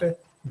not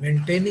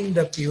maintaining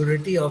the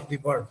purity of the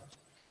bird.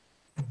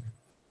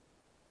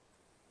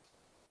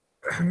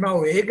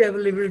 Now, egg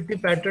availability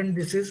pattern,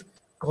 this is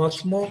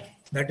Cosmo,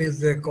 that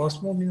is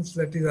Cosmo means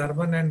that is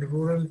urban and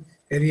rural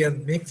areas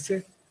mix,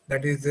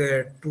 that is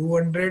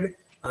 200,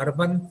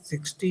 urban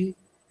 60,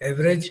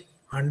 average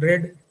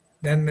 100,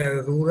 then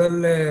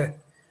rural,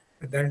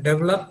 then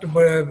developed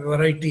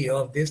variety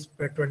of this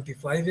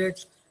 25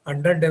 eggs,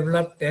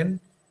 underdeveloped 10,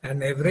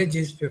 and average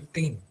is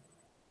 15.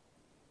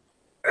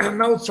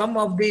 Now, some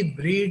of the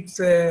breeds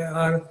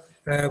are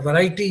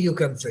variety, you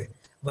can say.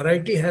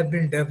 Variety have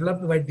been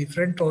developed by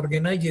different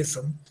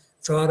organizations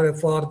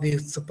for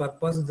this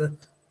purpose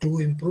to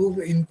improve,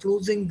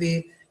 including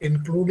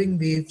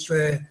these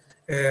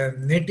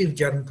native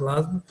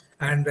germplasm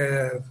and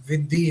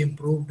with the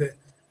improved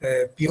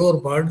pure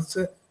birds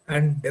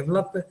and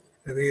develop a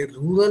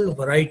rural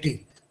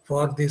variety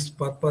for this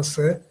purpose,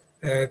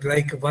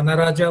 like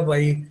Vanaraja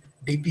by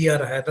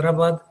DPR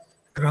Hyderabad,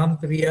 Gram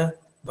Priya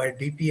by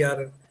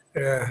DPR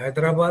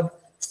Hyderabad,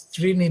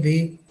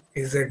 Srinidhi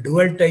is a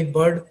dual type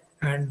bird,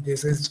 and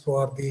this is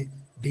for the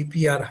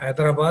DPR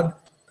Hyderabad.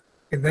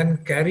 And then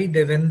Kari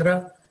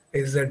Devendra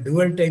is a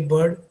dual type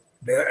bird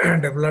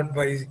developed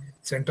by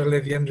Central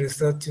Avian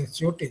Research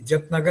Institute,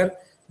 Ijatnagar.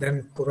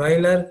 Then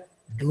Kurailer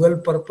dual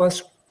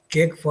purpose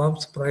cake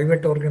farms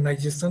private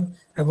organization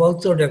have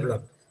also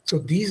developed. So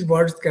these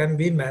birds can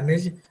be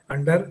managed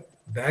under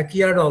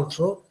backyard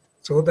also,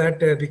 so that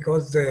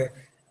because the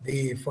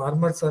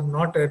farmers are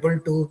not able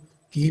to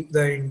keep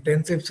the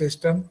intensive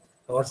system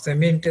or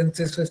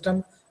semi-intensive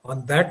system,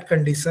 on that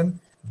condition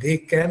they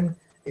can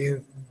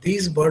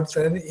these birds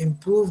can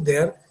improve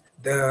their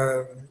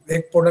the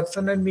egg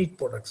production and meat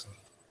production.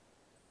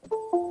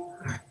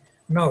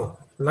 Now,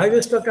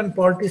 livestock and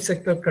poultry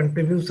sector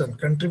contribution.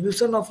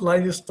 Contribution of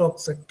livestock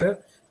sector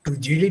to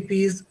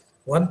GDP is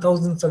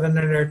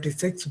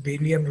 1,786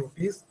 billion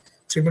rupees.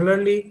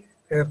 Similarly,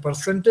 a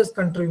percentage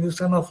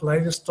contribution of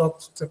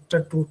livestock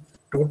sector to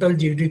total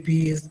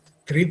GDP is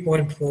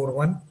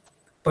 3.41%.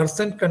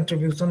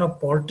 Contribution of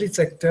poultry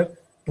sector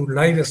to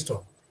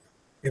livestock,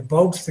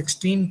 about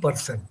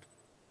 16%.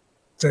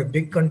 It's a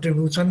big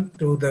contribution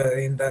to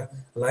in the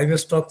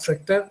livestock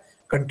sector.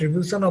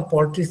 Contribution of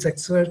poultry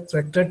sector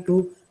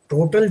to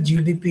total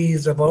GDP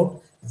is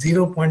about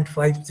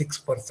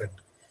 0.56%.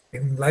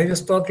 In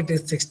livestock, it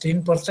is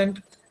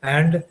 16%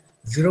 and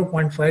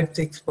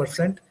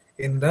 0.56%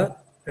 in the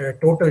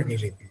total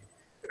GDP.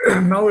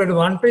 Now,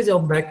 advantage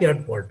of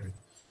backyard poultry.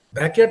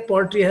 Backyard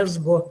poultry has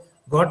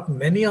got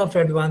many of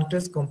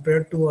advantages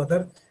compared to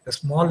other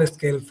small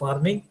scale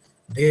farming.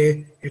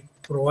 It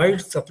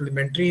provides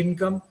supplementary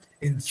income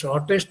in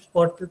shortest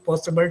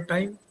possible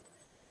time,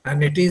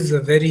 and it is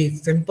very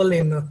simple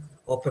in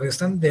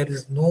operation. There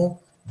is no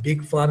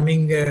big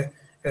farming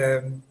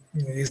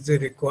is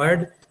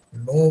required,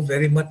 no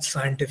very much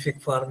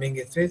scientific farming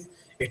it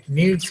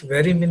needs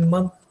very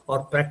minimum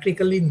or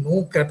practically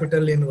no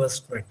capital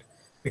investment,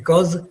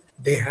 because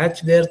they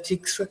hatch their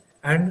chicks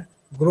and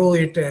grow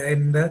it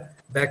in the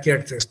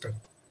backyard system,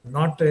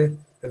 not a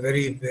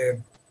very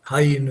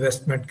high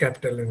investment,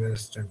 capital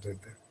investment.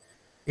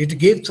 It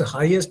gives the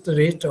highest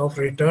rate of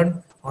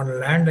return on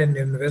land and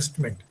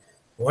investment.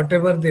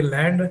 Whatever the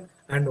land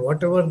and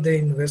whatever the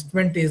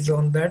investment is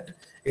on that,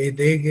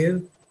 they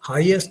give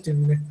highest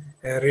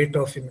rate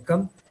of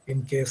income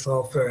in case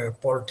of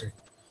poultry.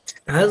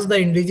 As the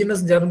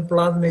indigenous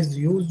germplasm is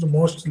used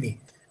mostly,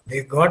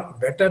 they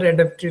got better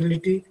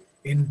adaptability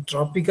in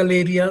tropical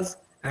areas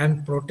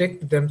and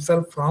protect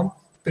themselves from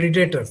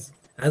predators.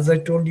 As I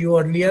told you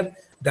earlier,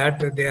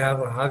 that they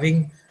are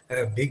having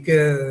a big,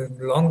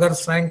 longer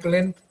shank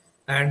length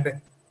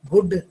and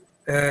good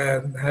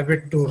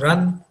habit to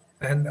run,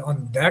 and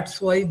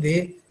that's why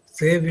they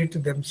save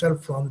it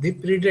themselves from the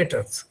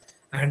predators,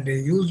 and they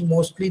use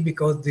mostly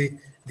because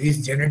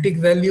these genetic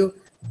value,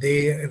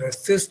 they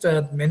resist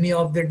many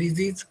of the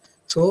disease.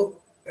 So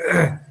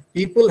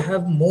people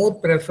have more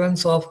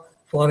preference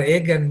for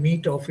egg and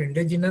meat of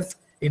indigenous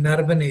in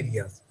urban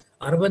areas.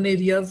 Urban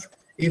areas,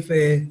 if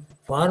a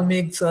farm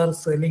eggs are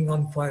selling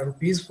on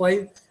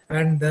 ₹5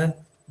 and the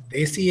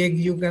desi egg,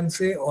 you can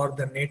say, or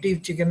the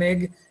native chicken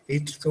egg,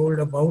 it's sold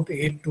about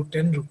 8 to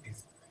 10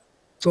 rupees.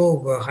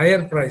 So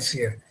higher price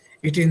here.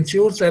 It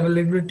ensures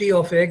availability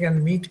of egg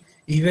and meat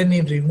even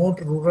in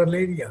remote rural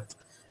areas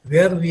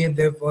where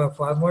the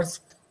farmers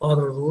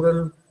or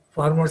rural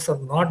farmers are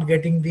not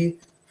getting the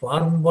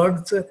farm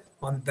birds.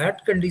 On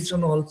that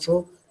condition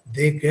also,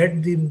 they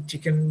get the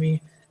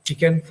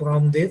chicken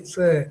from this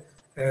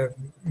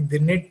the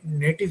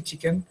native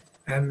chicken,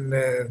 and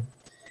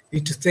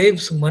it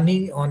saves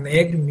money on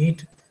egg,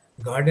 meat,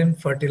 garden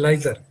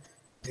fertilizer.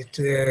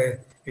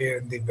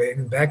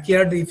 In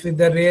backyard, if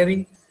they're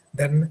rearing,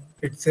 then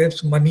it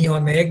saves money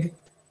on egg,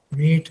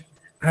 meat,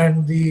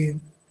 and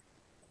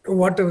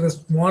whatever the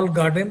small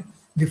garden,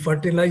 the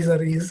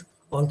fertilizer is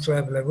also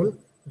available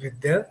with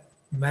their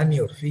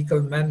manure,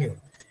 fecal manure.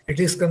 It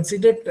is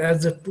considered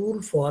as a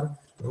tool for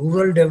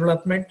rural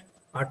development,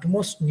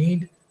 utmost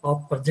need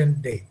of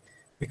present day,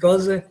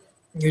 because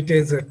it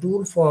is a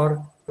tool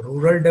for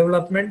rural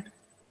development,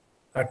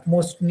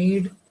 utmost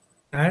need,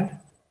 and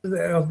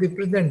of the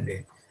present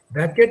day.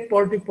 Backyard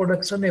poultry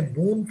production a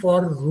boon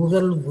for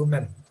rural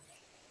women.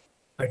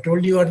 I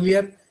told you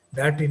earlier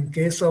that in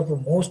case of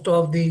most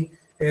of the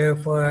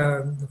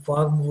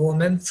farm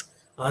women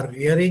are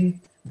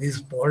rearing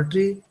these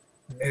poultry,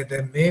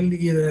 the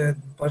male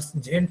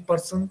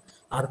person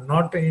are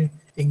not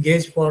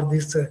engaged for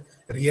this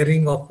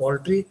rearing of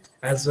poultry,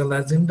 as well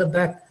as in the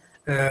back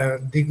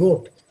the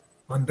goat.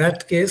 On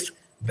that case,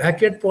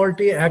 backyard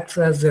poultry acts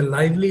as a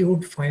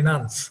livelihood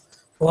finance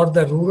for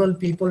the rural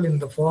people in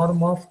the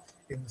form of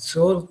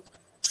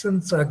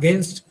insurance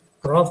against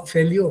crop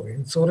failure,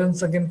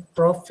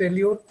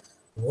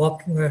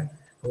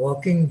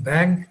 walking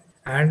bank,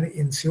 and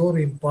ensure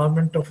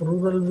empowerment of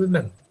rural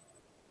women.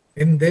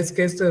 In this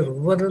case, the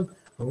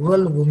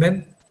rural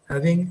women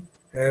having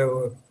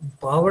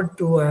power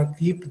to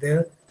keep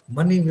their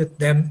money with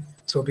them.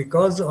 So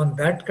because on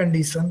that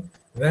condition,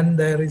 when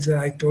there is,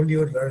 I told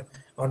you,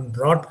 on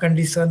drought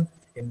condition,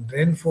 in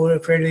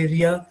rainfall-fed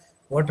area,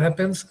 what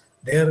happens?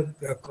 Their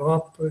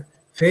crop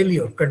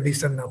failure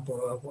condition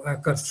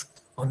occurs.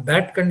 On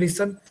that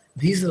condition,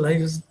 these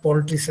lives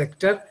poultry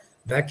sector,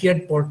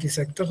 backyard poultry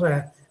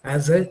sector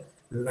as a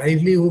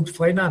livelihood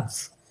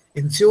finance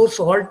ensures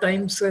all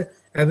times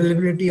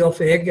availability of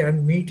egg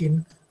and meat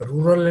in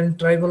rural and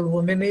tribal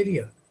women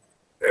area.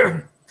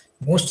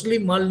 Mostly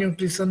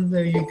malnutrition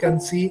you can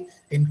see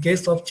in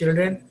case of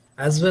children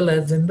as well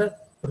as in the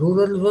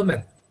rural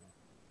women,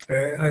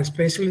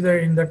 especially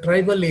in the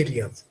tribal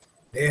areas.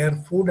 Their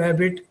food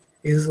habit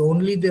is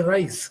only the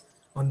rice.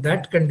 On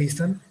that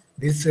condition,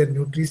 this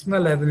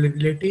nutritional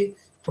availability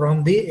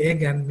from the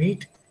egg and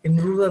meat in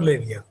rural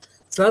area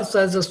serves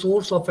as a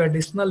source of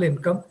additional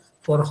income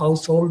for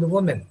household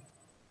women,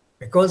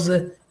 because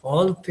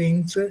all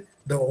things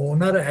the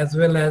owner as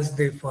well as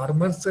the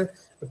farmers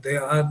they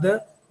are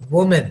the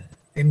women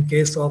in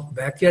case of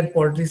backyard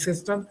poultry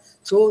system.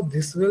 So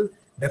this will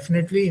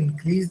definitely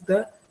increase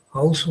the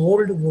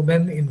household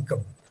women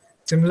income.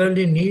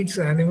 Similarly, needs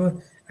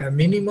animal a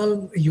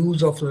minimal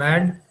use of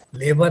land,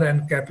 labor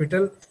and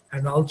capital,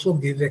 and also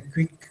give a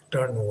quick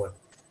turnover,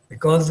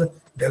 because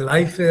the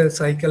life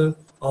cycle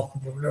of,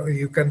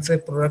 you can say,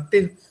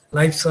 productive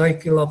life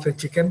cycle of a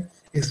chicken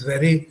is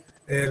very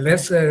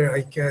less.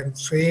 I can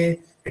say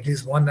it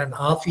is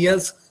 1.5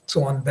 years.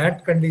 So on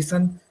that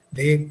condition,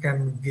 they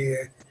can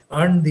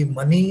earn the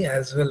money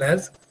as well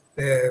as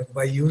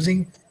by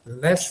using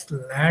less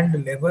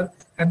land, labor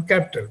and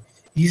capital.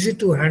 Easy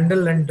to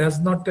handle and does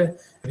not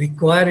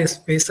require a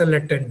special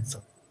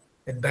attention.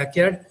 In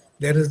backyard,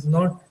 there is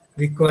no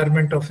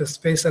requirement of a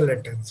special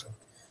attention.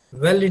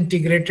 Well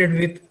integrated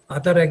with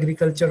other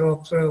agriculture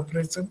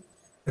operation.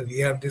 We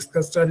have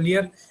discussed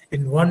earlier,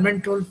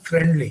 environmental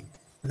friendly,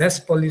 less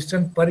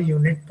pollution per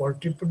unit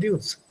poultry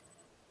produce,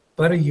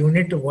 per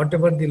unit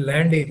whatever the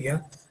land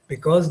area,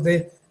 because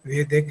the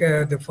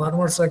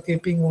farmers are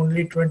keeping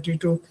only 20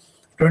 to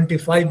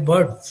 25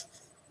 birds.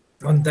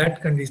 On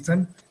that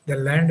condition, the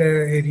land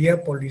area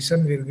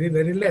pollution will be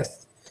very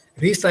less.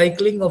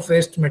 Recycling of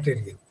waste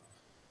material,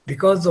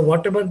 because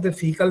whatever the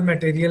fecal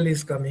material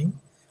is coming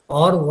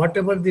or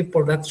whatever the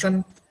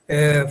production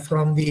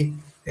from the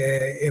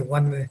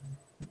one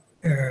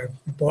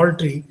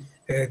poultry,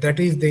 that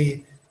is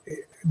the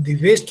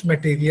waste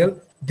material,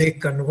 they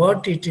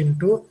convert it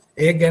into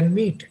egg and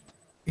meat.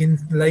 In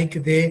like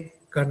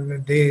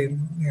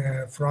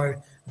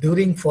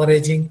during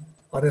foraging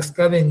or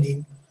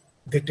scavenging,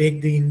 they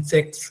take the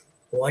insects,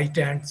 white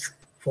ants,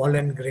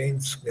 fallen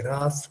grains,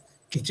 grass,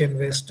 kitchen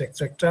waste,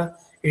 etc.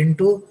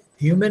 into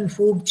human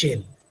food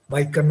chain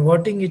by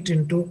converting it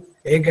into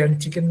egg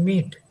and chicken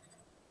meat.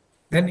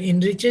 Then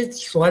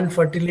enriches soil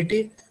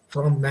fertility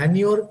from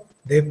manure.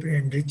 They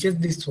enriches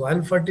the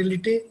soil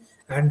fertility,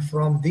 and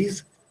from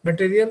these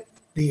material,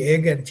 the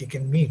egg and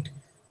chicken meat.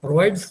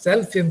 Provides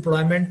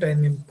self-employment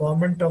and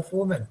empowerment of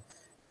women.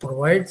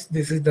 Provides,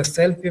 this is the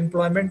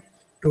self-employment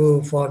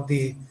for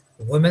the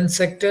women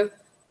sector.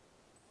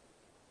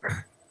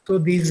 So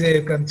these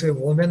can say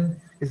women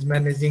is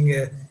managing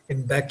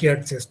in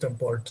backyard system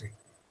poultry.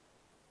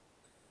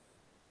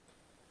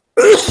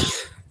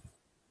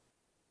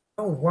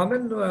 Now,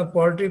 women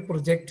poultry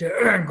project,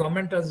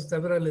 government has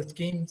several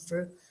schemes.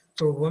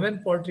 So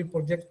women poultry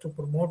project to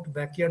promote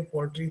backyard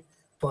poultry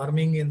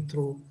farming in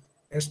through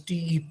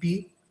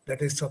STEP,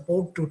 that is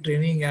support to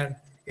training and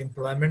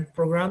employment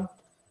program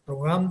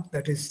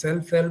that is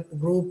self-help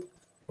group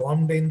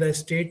formed in the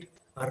state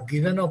are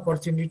given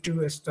opportunity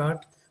to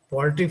start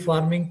poultry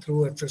farming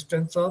through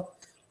assistance of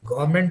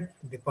government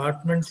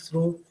departments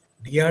through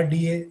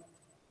DRDA,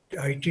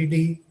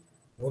 ITD,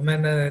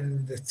 Women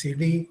and the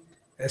CD,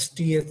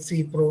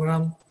 STHC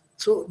program.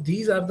 So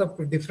these are the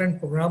different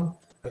programs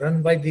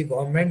run by the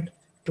government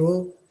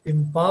to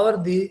empower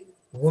the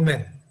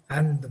women.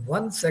 And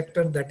one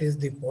sector, that is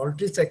the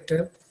poultry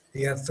sector,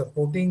 they are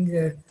supporting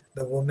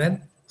the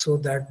women so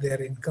that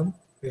their income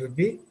will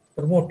be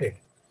promoted.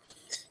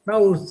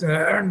 Now,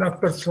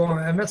 Dr.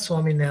 M.S.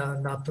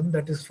 Swaminathan,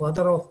 that is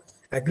father of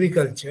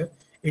agriculture,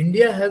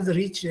 India has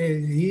reached,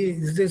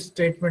 his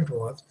statement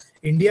was,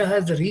 India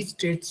has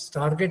reached its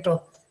target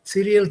of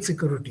cereal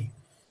security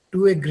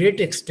to a great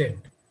extent.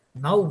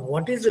 Now,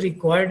 what is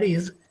required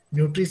is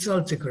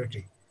nutritional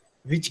security,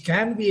 which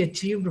can be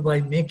achieved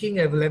by making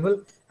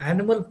available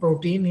animal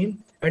protein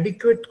in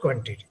adequate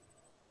quantity.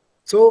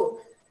 So,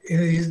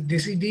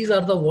 these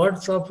are the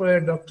words of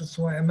Dr.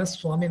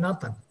 M.S.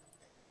 Swaminathan,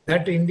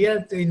 that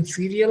India in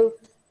cereal,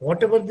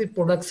 whatever the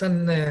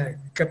production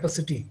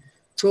capacity,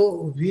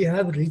 so we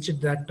have reached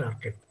that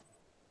target.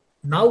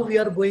 Now we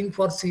are going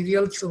for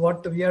cereals.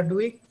 What we are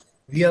doing?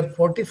 We are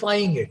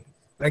fortifying it,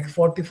 like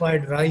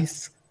fortified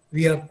rice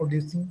we are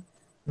producing.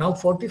 Now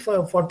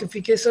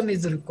fortification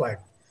is required.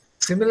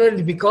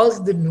 Similarly,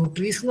 because the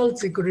nutritional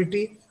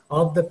security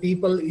of the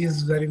people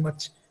is very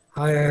much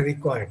higher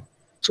required.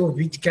 So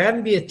which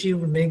can be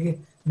achieved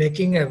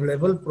making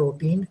available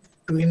protein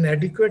to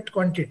inadequate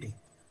quantity.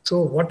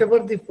 So whatever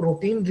the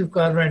protein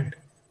requirement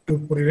to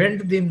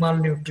prevent the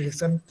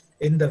malnutrition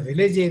in the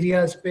village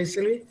area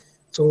especially,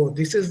 so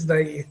this is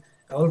the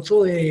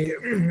also a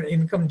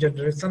income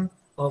generation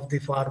of the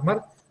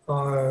farmer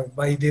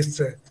by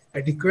this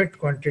adequate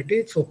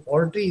quantity. So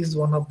poultry is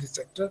one of the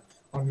sector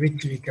on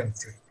which we can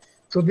say.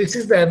 So this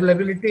is the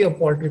availability of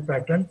poultry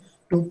pattern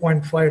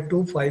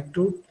 2.52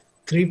 to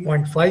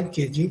 3.5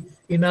 kg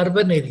in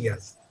urban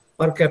areas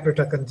per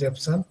capita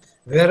consumption,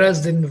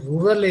 whereas in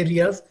rural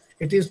areas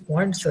it is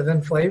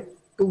 0.75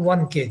 to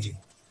 1 kg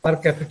per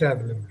capita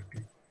availability.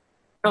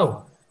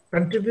 Now,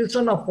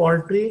 contribution of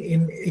poultry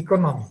in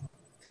economy.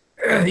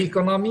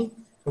 Economy,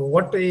 so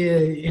what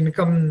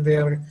income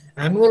there?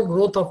 Annual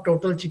growth of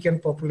total chicken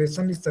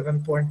population is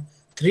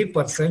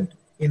 7.3%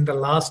 in the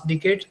last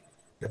decade.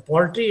 The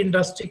poultry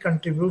industry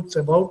contributes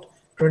about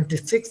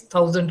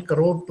 26,000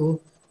 crore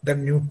to the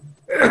new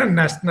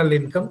national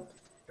income.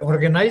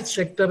 Organized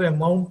sector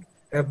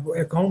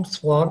accounts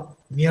for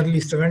nearly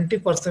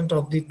 70%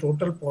 of the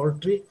total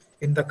poultry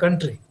in the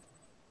country.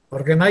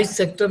 Organized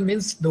sector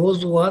means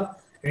those who are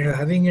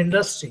having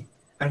industry,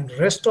 and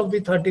rest of the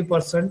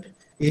 30%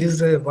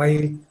 is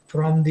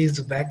from these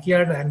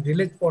backyard and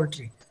village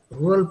poultry,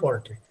 rural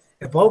poultry.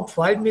 About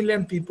 5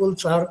 million people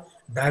are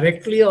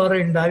directly or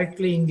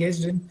indirectly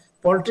engaged in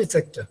poultry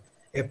sector,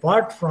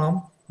 apart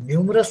from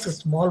numerous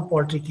small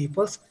poultry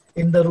keepers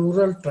in the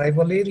rural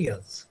tribal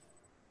areas.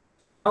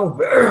 Now,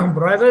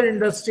 broiler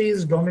industry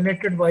is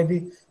dominated by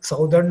the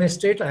southern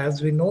state.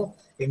 As we know,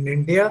 in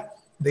India,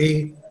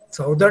 the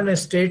southern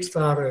states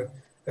are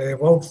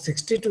about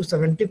 60 to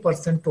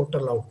 70%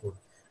 total output.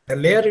 The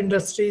layer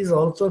industry is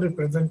also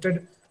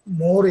represented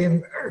more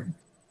in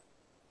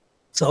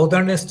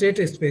southern state,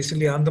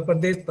 especially Andhra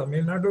Pradesh,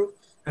 Tamil Nadu,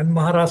 and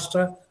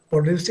Maharashtra,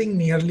 producing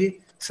nearly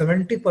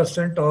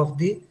 70% of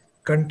the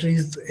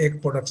country's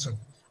egg production.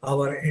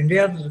 Our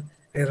India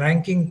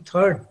ranking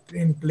third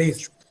in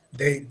place.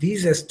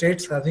 These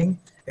states having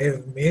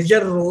a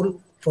major role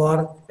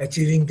for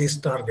achieving this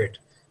target.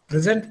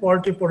 Present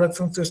poultry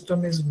production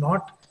system is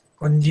not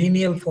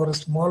congenial for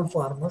small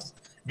farmers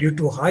due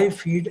to high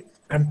feed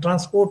and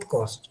transport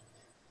cost,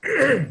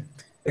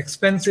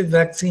 expensive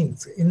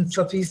vaccines,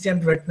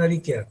 insufficient veterinary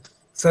care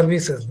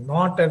services,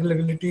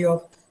 non-availability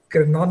of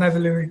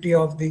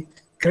the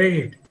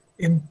credit,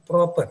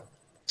 improper.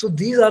 So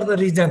these are the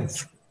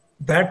reasons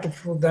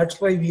that's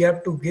why we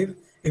have to give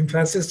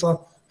emphasis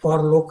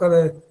for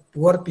local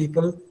poor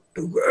people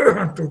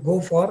to to go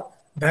for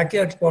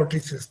backyard poultry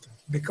system,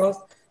 because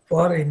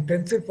for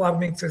intensive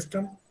farming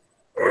system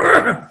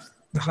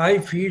the high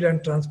feed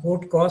and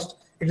transport cost,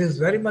 it is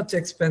very much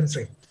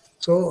expensive.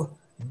 So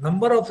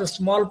number of a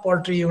small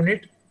poultry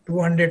unit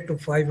 200 to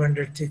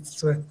 500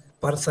 chicks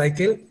per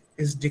cycle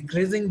is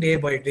decreasing day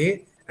by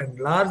day, and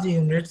large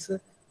units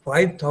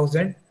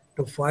 5,000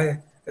 to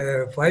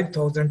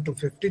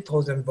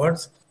 50,000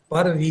 birds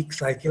per week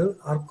cycle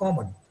are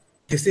common.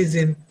 This is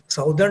in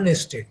southern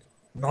state,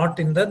 not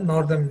in the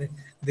northern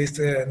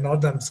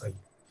northern side.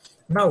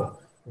 Now,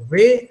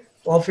 way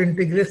of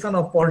integration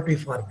of poultry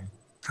farming.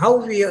 How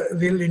we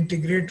will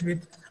integrate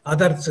with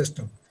other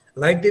system?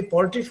 Like the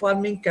poultry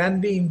farming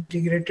can be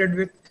integrated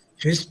with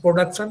fish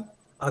production,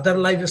 other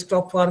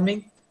livestock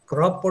farming,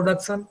 crop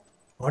production,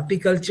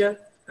 horticulture,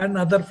 and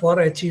other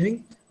for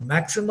achieving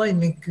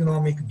maximum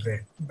economic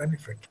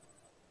benefit.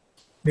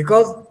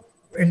 Because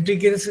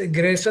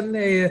integration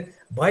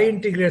by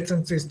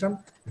integration system,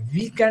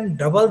 we can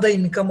double the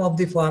income of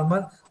the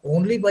farmer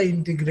only by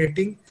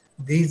integrating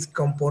these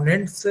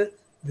components.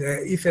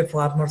 If a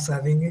farmer is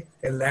having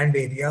a land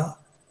area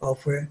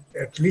of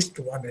at least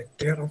 1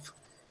 hectare of.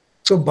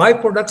 So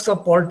byproducts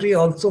of poultry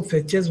also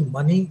fetches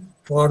money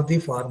for the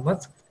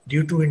farmers.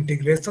 Due to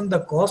integration,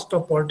 the cost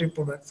of poultry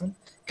production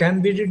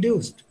can be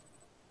reduced,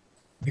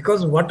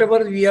 because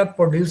whatever we are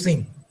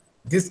producing,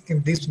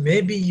 this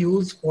may be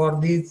used for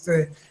this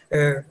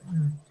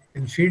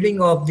in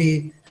feeding of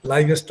the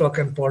livestock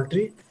and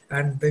poultry,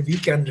 and we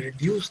can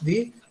reduce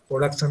the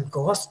production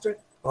cost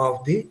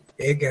of the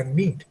egg and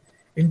meat.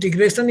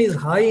 Integration is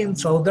high in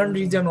southern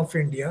region of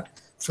India,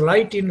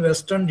 slight in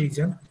western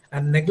region,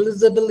 and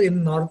negligible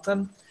in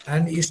northern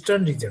and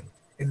eastern region.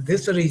 In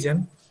this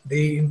region,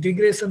 the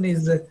integration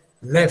is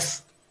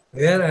less,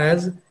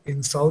 whereas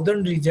in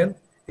southern region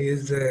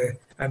is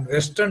and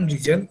western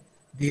region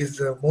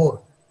is more.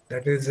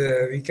 That is,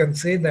 we can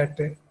say that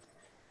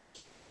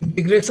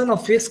integration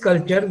of fish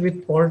culture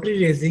with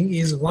poultry raising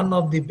is one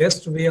of the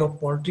best way of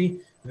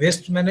poultry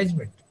waste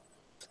management.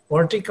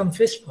 Poultry cum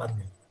fish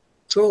farming.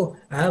 So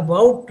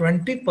about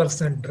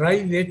 20%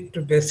 dry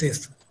weight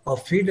basis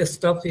of feed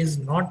stuff is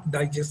not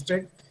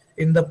digested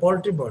in the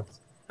poultry birds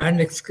and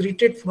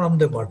excreted from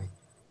the body.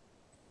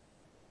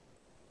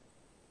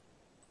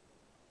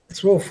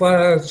 So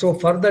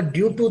further,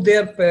 due to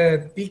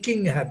their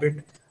peaking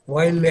habit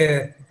while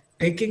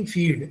taking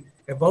feed,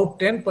 about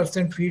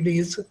 10% feed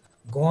is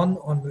gone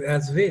on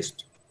as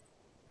waste.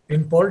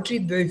 In poultry,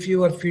 if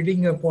you are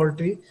feeding a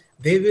poultry,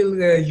 they will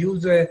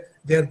use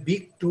their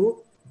beak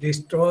to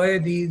destroy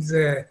these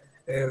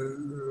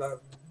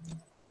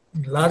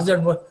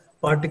larger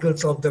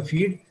particles of the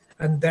feed,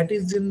 and that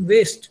is in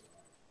waste.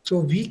 So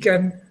we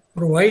can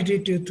provide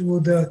it to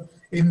the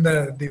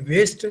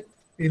waste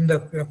in the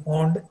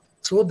pond,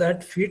 so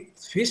that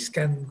fish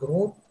can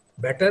grow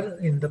better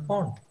in the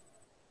pond.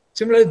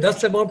 Similarly,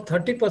 thus about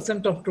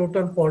 30% of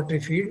total poultry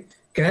feed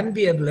can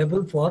be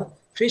available for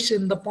fish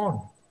in the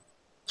pond.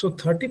 So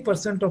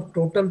 30% of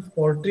total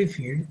poultry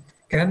feed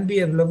can be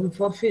available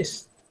for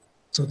fish.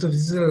 So this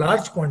is a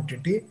large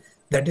quantity,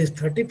 that is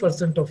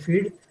 30% of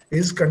feed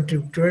is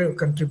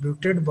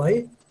contributed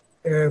by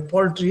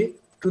poultry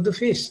to the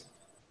fish,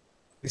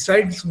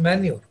 besides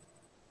manure.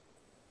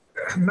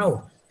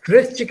 Now,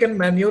 fresh chicken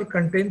manure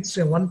contains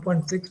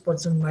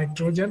 1.6%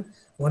 nitrogen,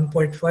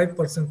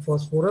 1.5%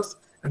 phosphorus,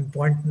 and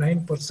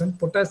 0.9%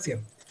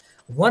 potassium.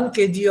 1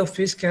 kg of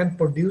fish can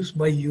produce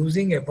by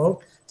using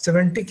about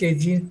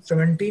 17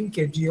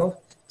 kg of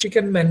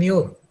chicken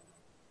manure.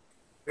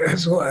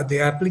 So the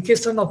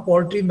application of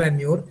poultry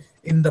manure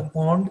in the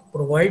pond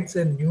provides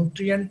a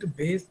nutrient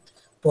base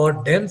for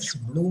dense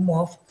bloom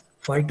of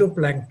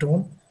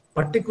phytoplankton,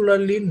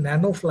 particularly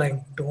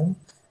nanoplankton,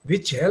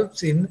 which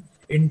helps in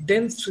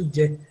intense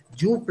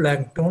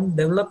zooplankton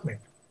development.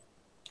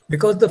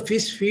 Because the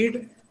fish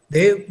feed,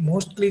 they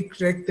mostly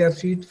take their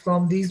feed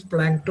from these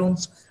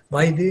planktons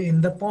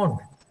in the pond.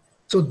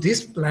 So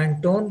this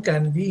plankton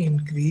can be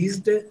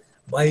increased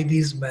by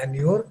this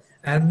manure,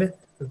 and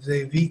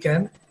we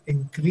can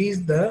increase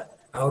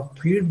or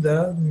feed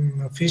the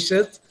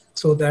fishes,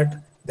 so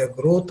that the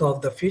growth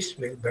of the fish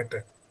will be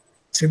better.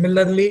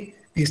 Similarly,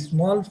 the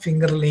small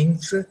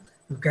fingerlings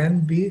can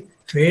be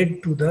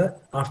fed to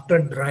after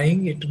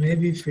drying, it may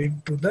be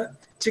fed to the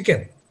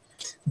chicken.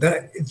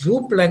 The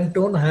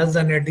zooplankton has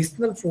an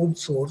additional food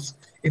source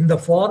in the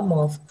form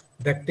of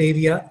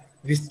bacteria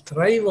which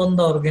thrive on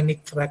the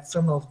organic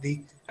fraction of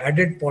the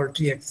added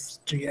poultry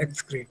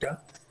excreta,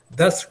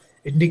 thus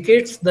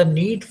indicates the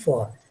need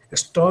for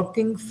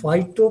stocking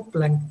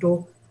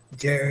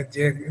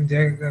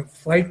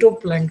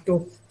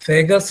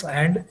phytoplanktophagous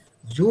and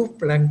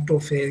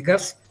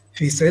zooplanktophagous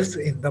fishes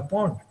in the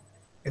pond.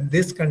 In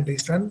this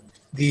condition,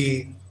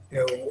 the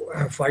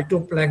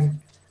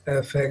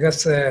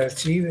phytoplanktophagous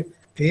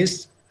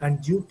fish and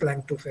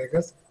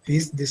zooplanktophagous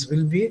fish, this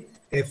will be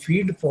a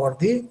feed for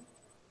the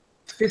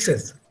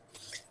fishes.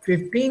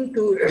 15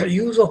 to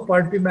use of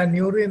poultry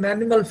manure in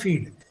animal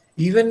feed.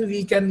 Even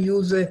we can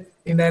use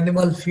in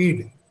animal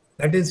feed.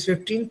 That is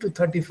 15 to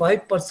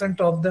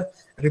 35% of the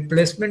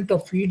replacement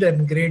of feed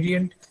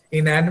ingredient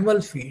in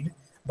animal feed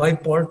by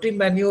poultry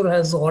manure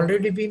has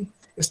already been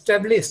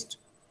established.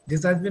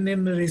 This has been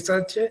in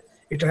research.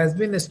 It has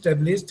been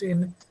established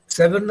in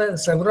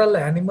several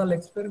animal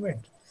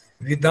experiments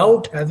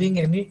without having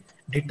any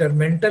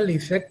detrimental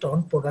effect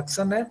on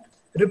production and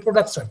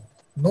reproduction.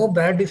 No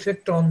bad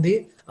effect on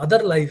the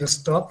other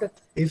livestock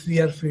if we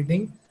are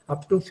feeding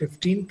up to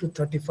 15 to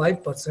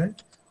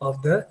 35%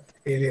 of the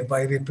area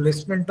by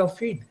replacement of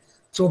feed.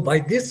 So by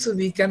this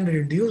we can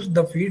reduce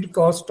the feed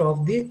cost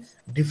of the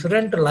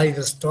different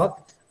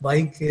livestock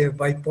by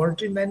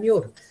poultry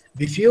manure.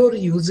 Before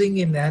using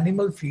in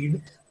animal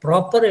feed,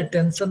 proper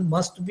attention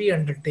must be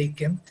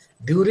undertaken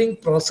during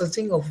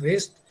processing of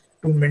waste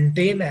to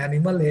maintain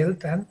animal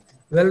health and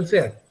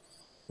welfare.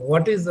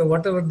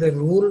 Whatever the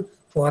rule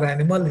for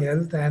animal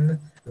health and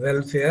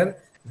welfare,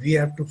 we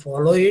have to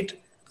follow it.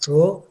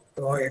 So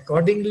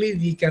accordingly,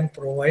 we can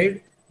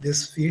provide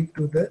this feed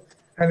to the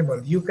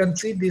animal. You can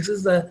see this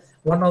is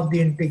one of the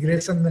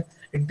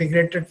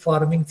integrated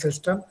farming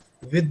system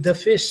with the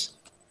fish.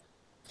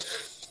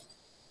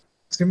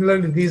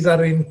 Similarly, these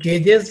are in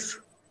cages.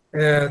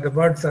 The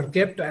birds are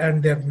kept,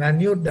 and their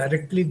manure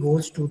directly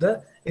goes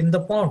in the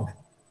pond.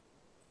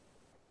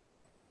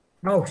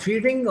 Now,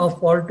 feeding of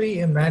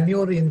poultry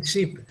manure in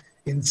sheep.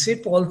 In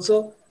sheep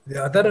also,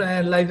 the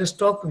other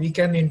livestock, we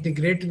can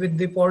integrate with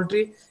the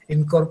poultry.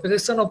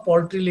 Incorporation of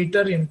poultry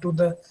litter into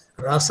the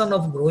ration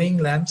of growing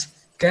lambs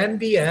can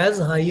be as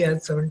high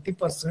as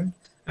 70%,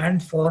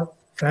 and for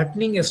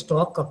fattening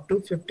stock up to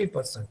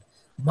 50%.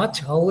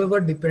 Much, however,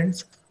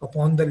 depends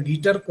upon the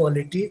litter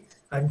quality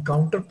and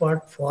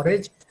counterpart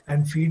forage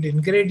and feed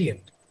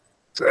ingredient.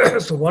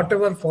 So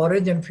whatever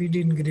forage and feed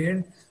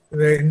ingredient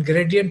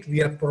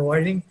we are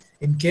providing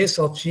in case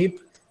of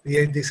sheep,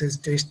 this is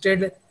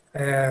tested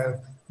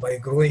by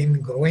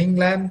growing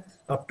lamb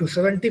up to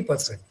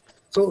 70%.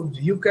 So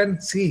you can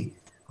see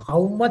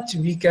how much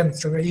we can,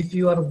 if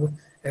you are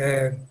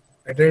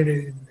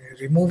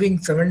removing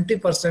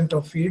 70%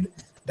 of feed,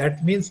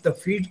 that means the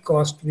feed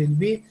cost will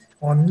be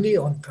only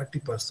on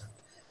 30%.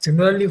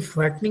 Similarly,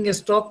 fattening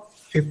stock,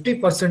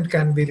 50%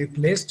 can be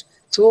replaced,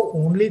 so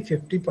only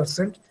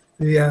 50%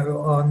 we are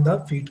on the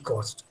feed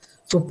cost.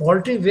 So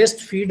poultry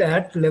waste feed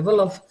at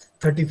level of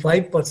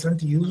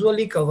 35%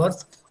 usually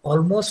covers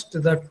almost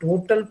the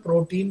total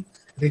protein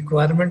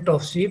requirement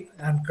of sheep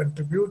and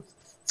contributes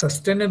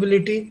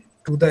sustainability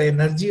to the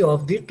energy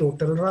of the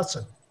total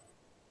ration.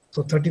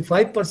 So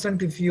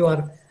 35% if you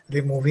are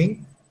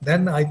removing,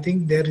 then I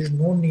think there is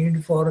no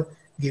need for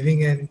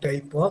giving any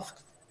type of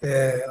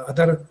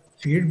other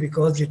feed,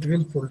 because it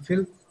will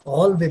fulfill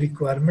all the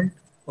requirement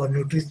or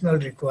nutritional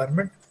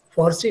requirement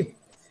for sheep.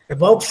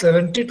 About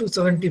 70 to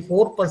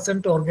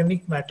 74%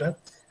 organic matter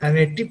and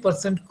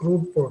 80%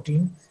 crude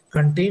protein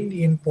contained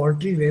in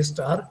poultry waste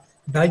are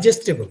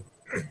digestible.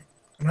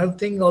 Another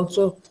thing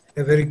also,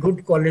 a very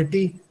good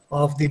quality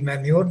of the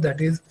manure,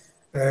 that is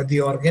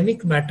the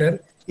organic matter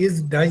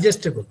is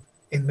digestible.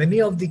 In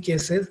many of the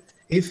cases,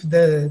 if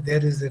there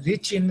is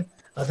rich in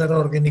other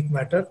organic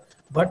matter,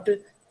 but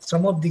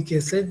some of the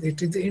cases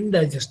it is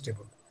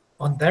indigestible.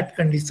 On that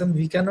condition,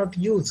 we cannot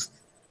use,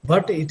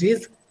 but it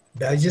is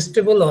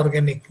digestible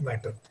organic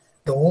matter.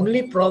 The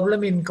only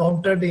problem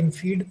encountered in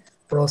feed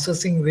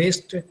processing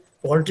waste,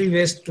 poultry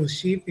waste to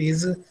sheep,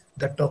 is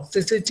the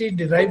toxicity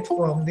derived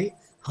from the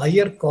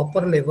higher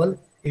copper level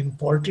in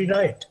poultry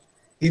diet.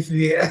 If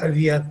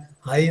we are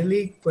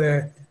highly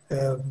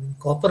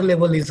copper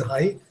level is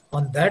high,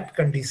 on that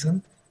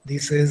condition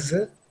this is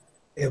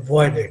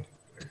avoided.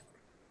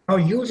 Now,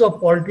 use of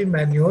poultry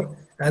manure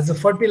as a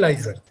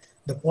fertilizer.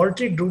 The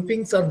poultry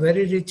droppings are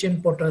very rich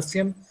in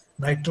potassium,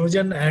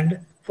 nitrogen and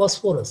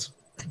phosphorus.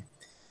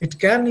 It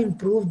can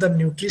improve the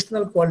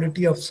nutritional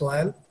quality of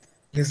soil,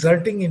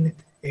 resulting in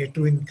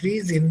to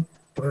increase in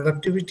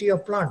productivity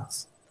of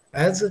plants.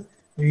 As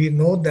we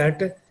know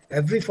that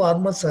every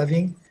farmer is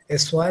having a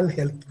soil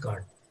health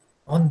card.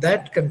 On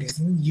that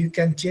condition, you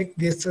can check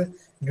this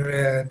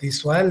the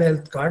soil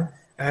health card,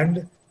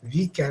 and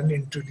we can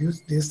introduce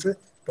this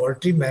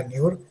poultry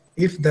manure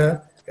if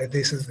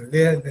this is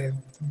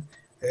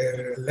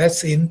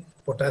less in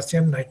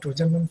potassium,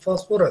 nitrogen and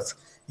phosphorus.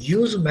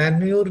 Use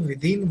manure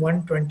within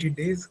 120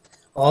 days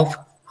of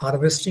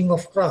harvesting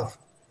of crop.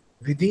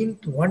 Within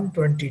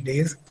 120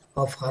 days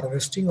of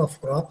harvesting of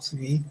crops,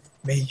 we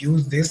may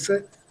use this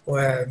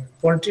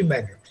poultry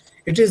manure.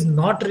 It is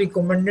not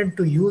recommended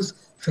to use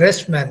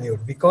fresh manure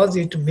because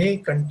it may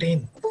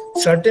contain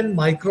certain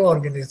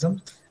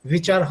microorganisms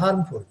which are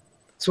harmful.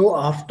 So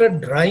after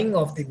drying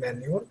of the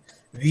manure,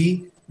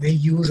 we may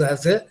use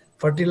as a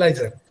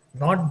fertilizer.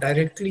 Not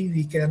directly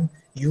we can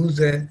use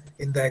in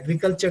the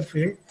agriculture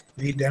field.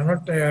 We do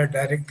not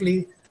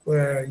directly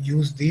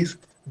use these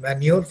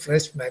manure,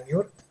 fresh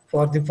manure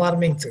for the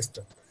farming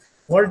system.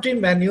 Poultry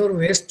manure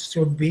waste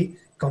should be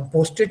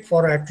composted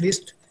for at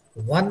least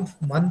 1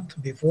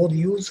 month before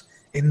use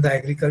in the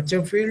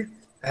agriculture field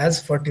as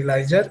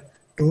fertilizer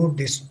to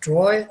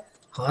destroy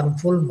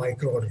harmful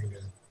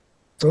microorganisms.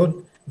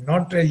 So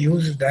not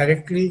use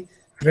directly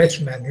fresh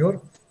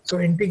manure. So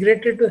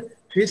integrated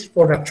fish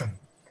production,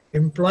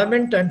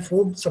 employment and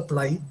food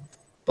supply.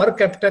 Per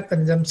capita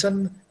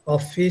consumption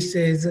of fish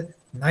is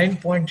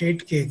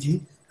 9.8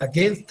 kg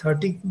against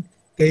 30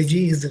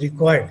 kg is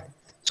required.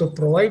 So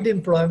provide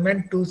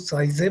employment to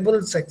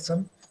sizable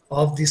section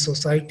of the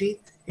society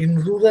in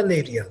rural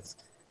areas.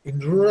 In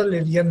rural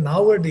area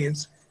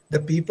nowadays, the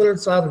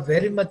peoples are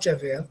very much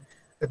aware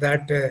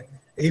that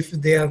if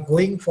they are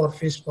going for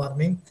fish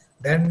farming,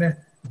 then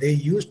they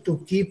used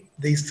to keep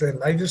this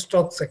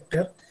livestock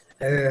sector,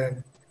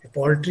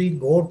 poultry,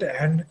 goat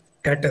and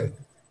cattle,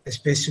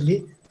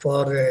 especially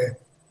for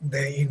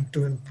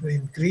to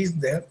increase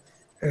their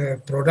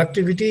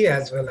productivity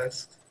as well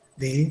as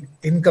the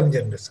income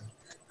generation.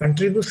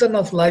 Contribution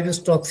of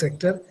livestock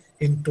sector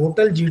in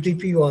total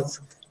GDP was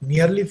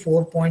nearly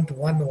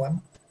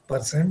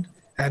 4.11%,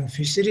 and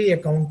fishery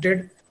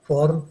accounted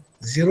for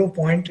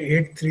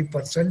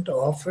 0.83%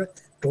 of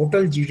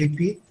total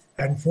GDP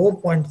and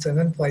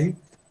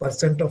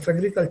 4.75% of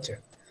agriculture.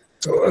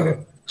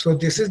 So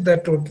this is the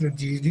total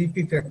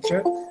GDP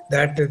picture,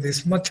 that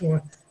this much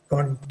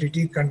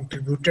quantity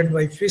contributed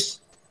by fish.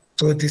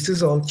 So this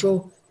is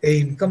also a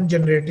income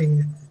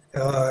generating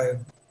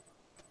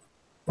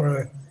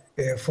for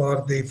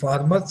the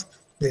farmers.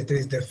 That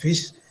is the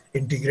fish,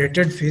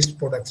 integrated fish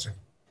production.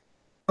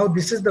 Now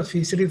this is the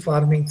fishery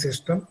farming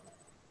system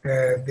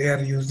they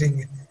are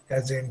using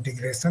as an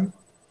integration.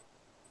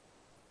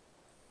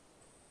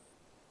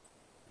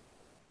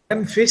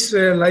 And fish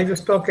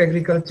livestock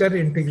agriculture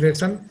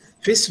integration.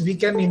 Fish, we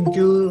can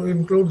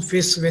include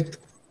fish with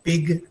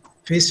pig,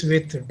 fish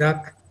with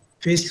duck,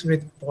 fish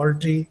with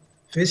poultry,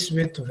 fish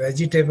with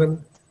vegetable,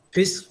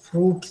 fish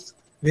fruits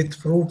with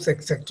fruits,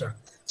 etc.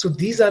 So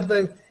these are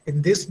the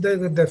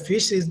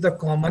fish is the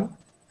common,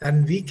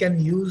 and we can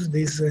use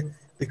this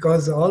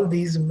because all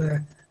these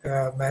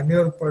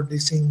manure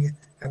producing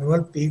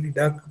animal, pig,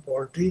 duck,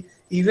 poultry,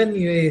 even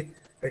a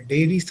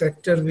dairy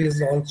sector will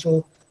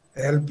also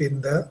help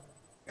in the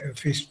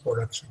fish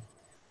production.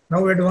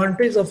 Now,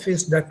 advantage of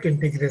fish duck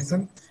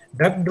integration.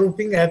 Duck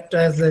dropping act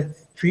as a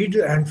feed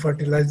and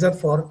fertilizer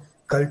for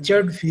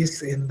cultured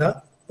fish in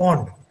the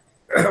pond.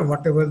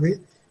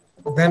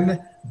 Then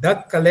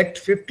duck collect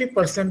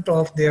 50%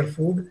 of their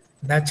food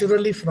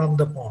naturally from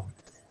the pond.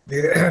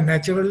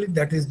 Naturally,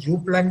 that is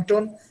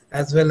zooplankton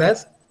as well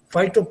as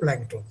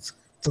phytoplanktons.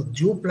 So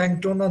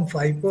zooplankton and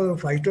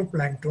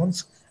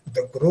phytoplanktons,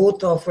 the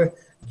growth of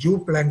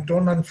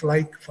zooplankton and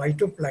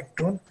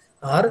phytoplankton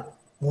are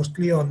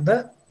mostly on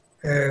the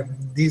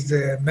these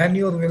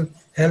manure will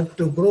help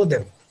to grow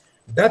them.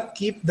 Duck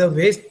keep the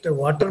waste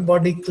water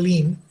body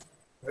clean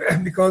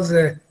because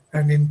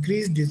an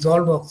increased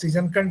dissolved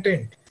oxygen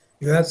content.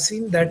 You have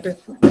seen that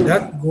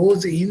duck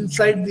goes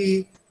inside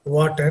the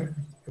water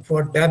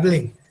for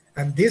dabbling,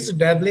 and this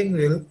dabbling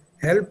will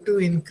help to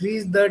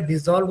increase the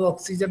dissolved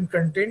oxygen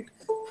content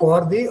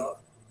for the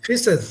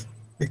fishes,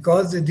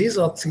 because this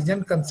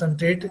oxygen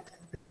concentrate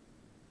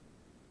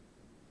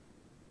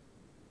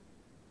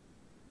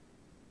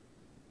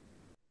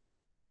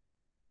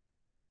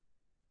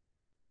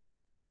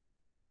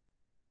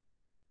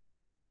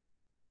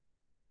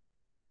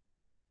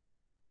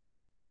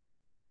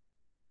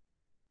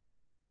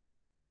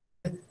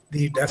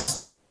the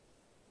dusty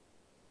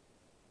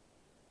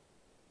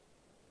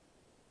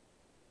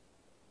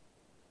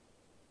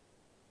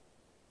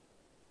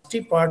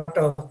part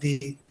of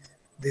the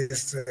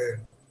this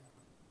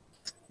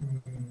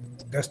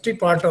dusty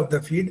part of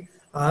the feed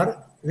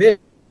are where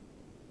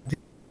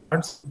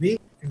parts be.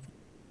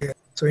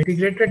 So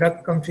integrated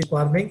duck comfy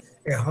farming,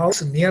 a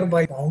house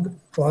nearby pond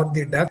for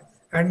the duck,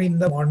 and in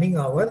the morning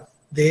hour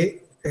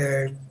they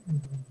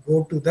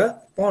go to the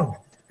pond.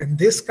 In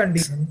this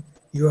condition,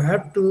 you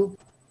have to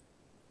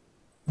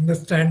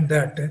understand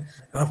that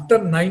after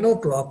 9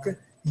 o'clock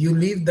you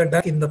leave the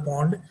duck in the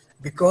pond,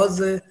 because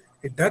a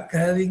duck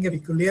having a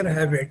peculiar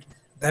habit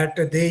that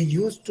they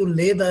used to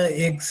lay the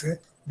eggs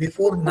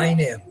before 9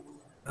 a.m.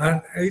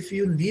 And if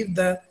you leave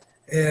the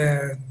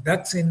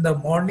ducks in the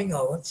morning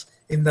hours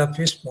in the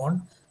fish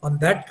pond, on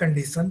that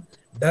condition,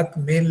 duck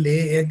may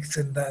lay eggs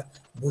in the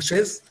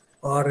bushes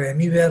or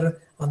anywhere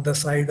on the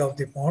side of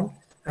the pond,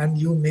 and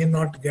you may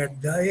not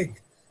get the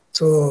egg.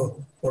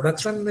 So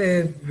production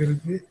will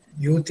be,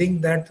 you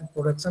think that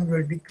production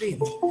will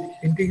decrease.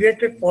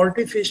 Integrated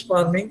poultry fish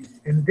farming,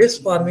 in this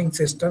farming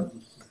system,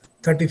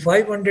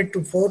 3,500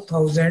 to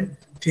 4,000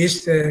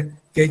 fish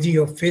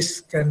kg of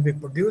fish can be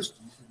produced.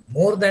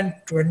 More than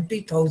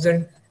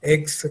 20,000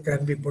 eggs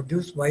can be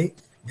produced by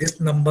this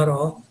number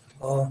of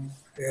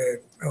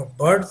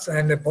birds,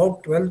 and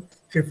about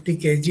 1250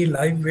 kg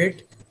live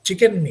weight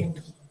chicken meat.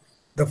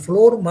 The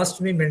floor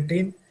must be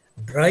maintained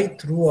dry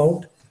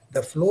throughout.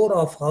 The floor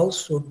of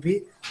house should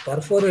be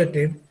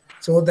perforated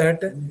so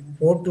that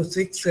 4 to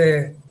 6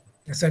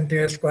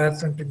 square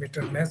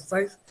centimeter mesh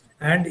size,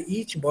 and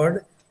each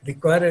bird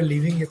require a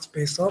living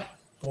space of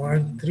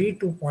 0.3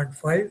 to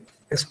 0.5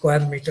 square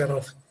meter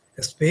of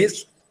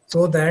space,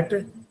 so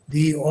that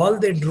the all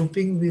the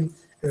drooping will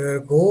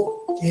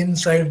go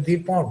inside the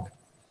pond.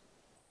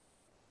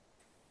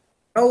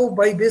 Now,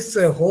 by this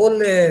whole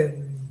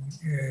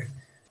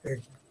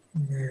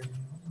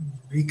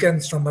we can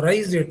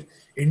summarize it.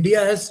 India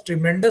has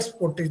tremendous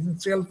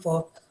potential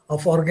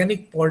of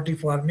organic poultry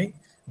farming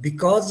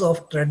because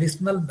of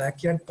traditional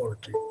backyard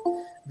poultry.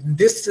 In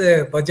this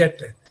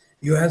budget,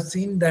 you have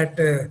seen that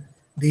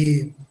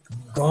the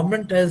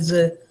government has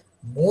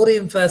more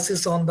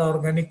emphasis on the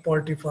organic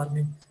poultry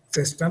farming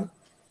system.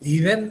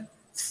 Even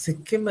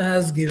Sikkim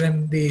has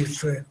given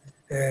this uh,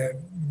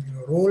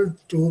 role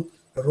to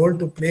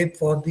play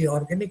for the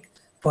organic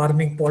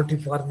farming poultry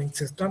farming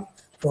system.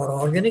 For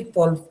organic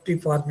poultry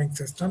farming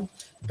system,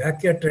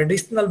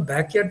 traditional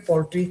backyard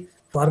poultry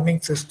farming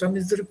system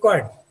is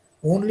required.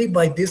 Only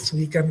by this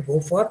we can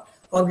go for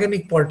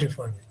organic poultry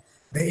farming.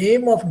 The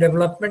aim of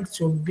development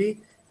should be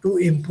to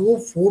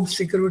improve food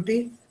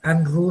security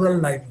and rural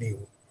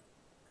livelihood.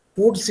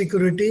 Food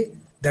security,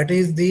 that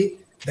is the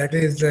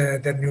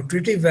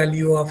nutritive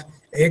value of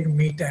egg,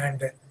 meat,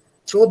 and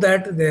so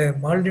that the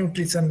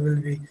malnutrition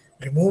will be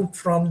removed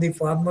from the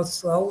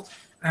farmer's house,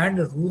 and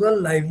rural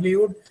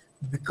livelihood,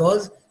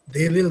 because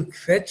they will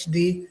fetch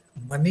the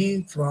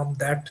money from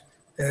that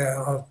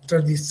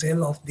after the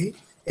sale of the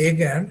egg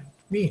and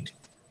meat.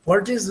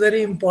 Poultry is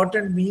very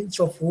important means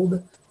of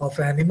food of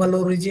animal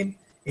origin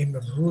in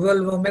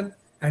rural women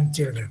and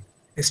children.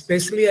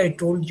 Especially, I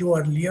told you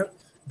earlier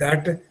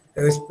that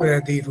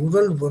the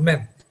rural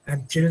women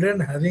and children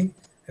having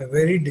a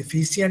very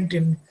deficient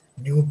in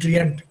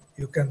nutrient,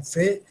 you can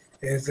say,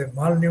 is a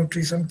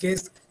malnutrition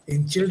case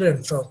in children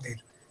of the.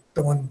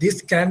 So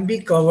this can be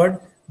covered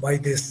by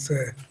this.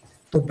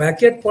 So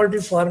backyard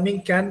poultry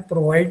farming can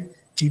provide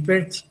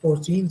cheapest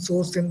protein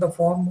source in the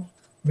form of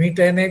meat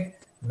and egg,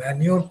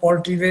 manure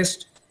poultry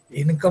waste,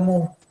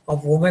 income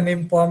of women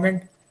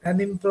empowerment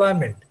and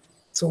employment.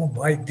 So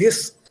by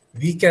this,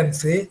 we can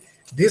say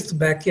this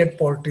backyard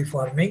poultry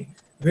farming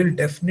will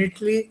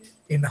definitely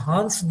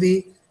enhance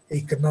the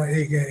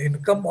economic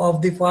income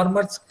of the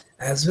farmers,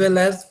 as well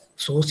as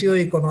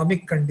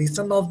socio-economic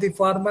condition of the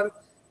farmer,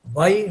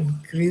 by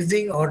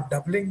increasing or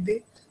doubling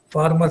the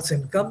farmer's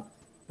income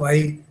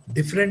by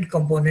different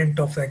component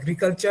of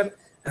agriculture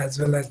as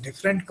well as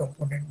different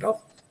component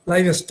of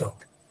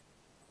livestock.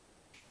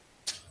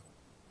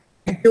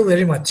 Thank you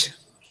very much.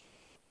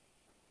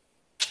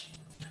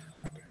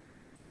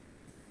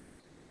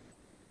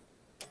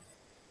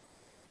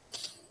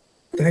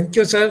 Thank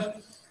you, sir.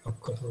 Of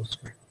course.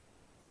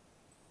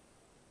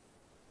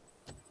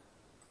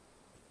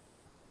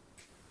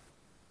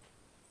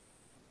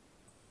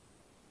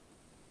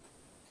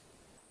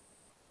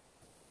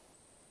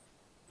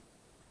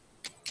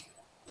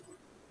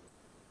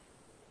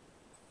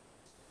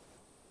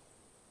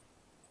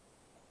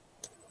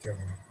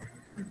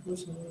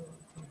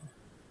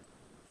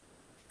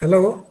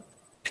 Hello.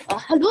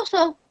 Hello,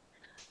 sir.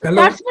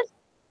 Hello. Participants,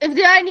 if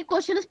there are any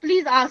questions,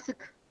 please ask.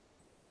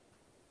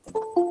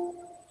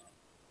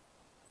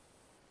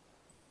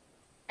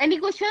 Any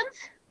questions?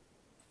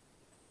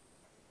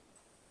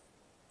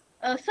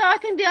 Sir, I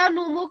think there are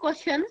no more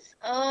questions.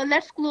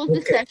 Let's close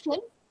this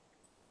session.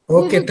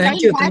 Okay, We will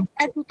thank join you. back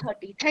at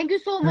 2:30. Thank you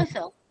so much,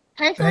 sir.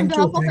 Thanks on Thank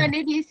behalf you. of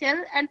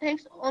NADCL and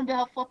thanks on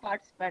behalf of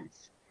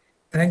participants.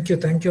 Thank you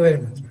very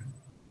much.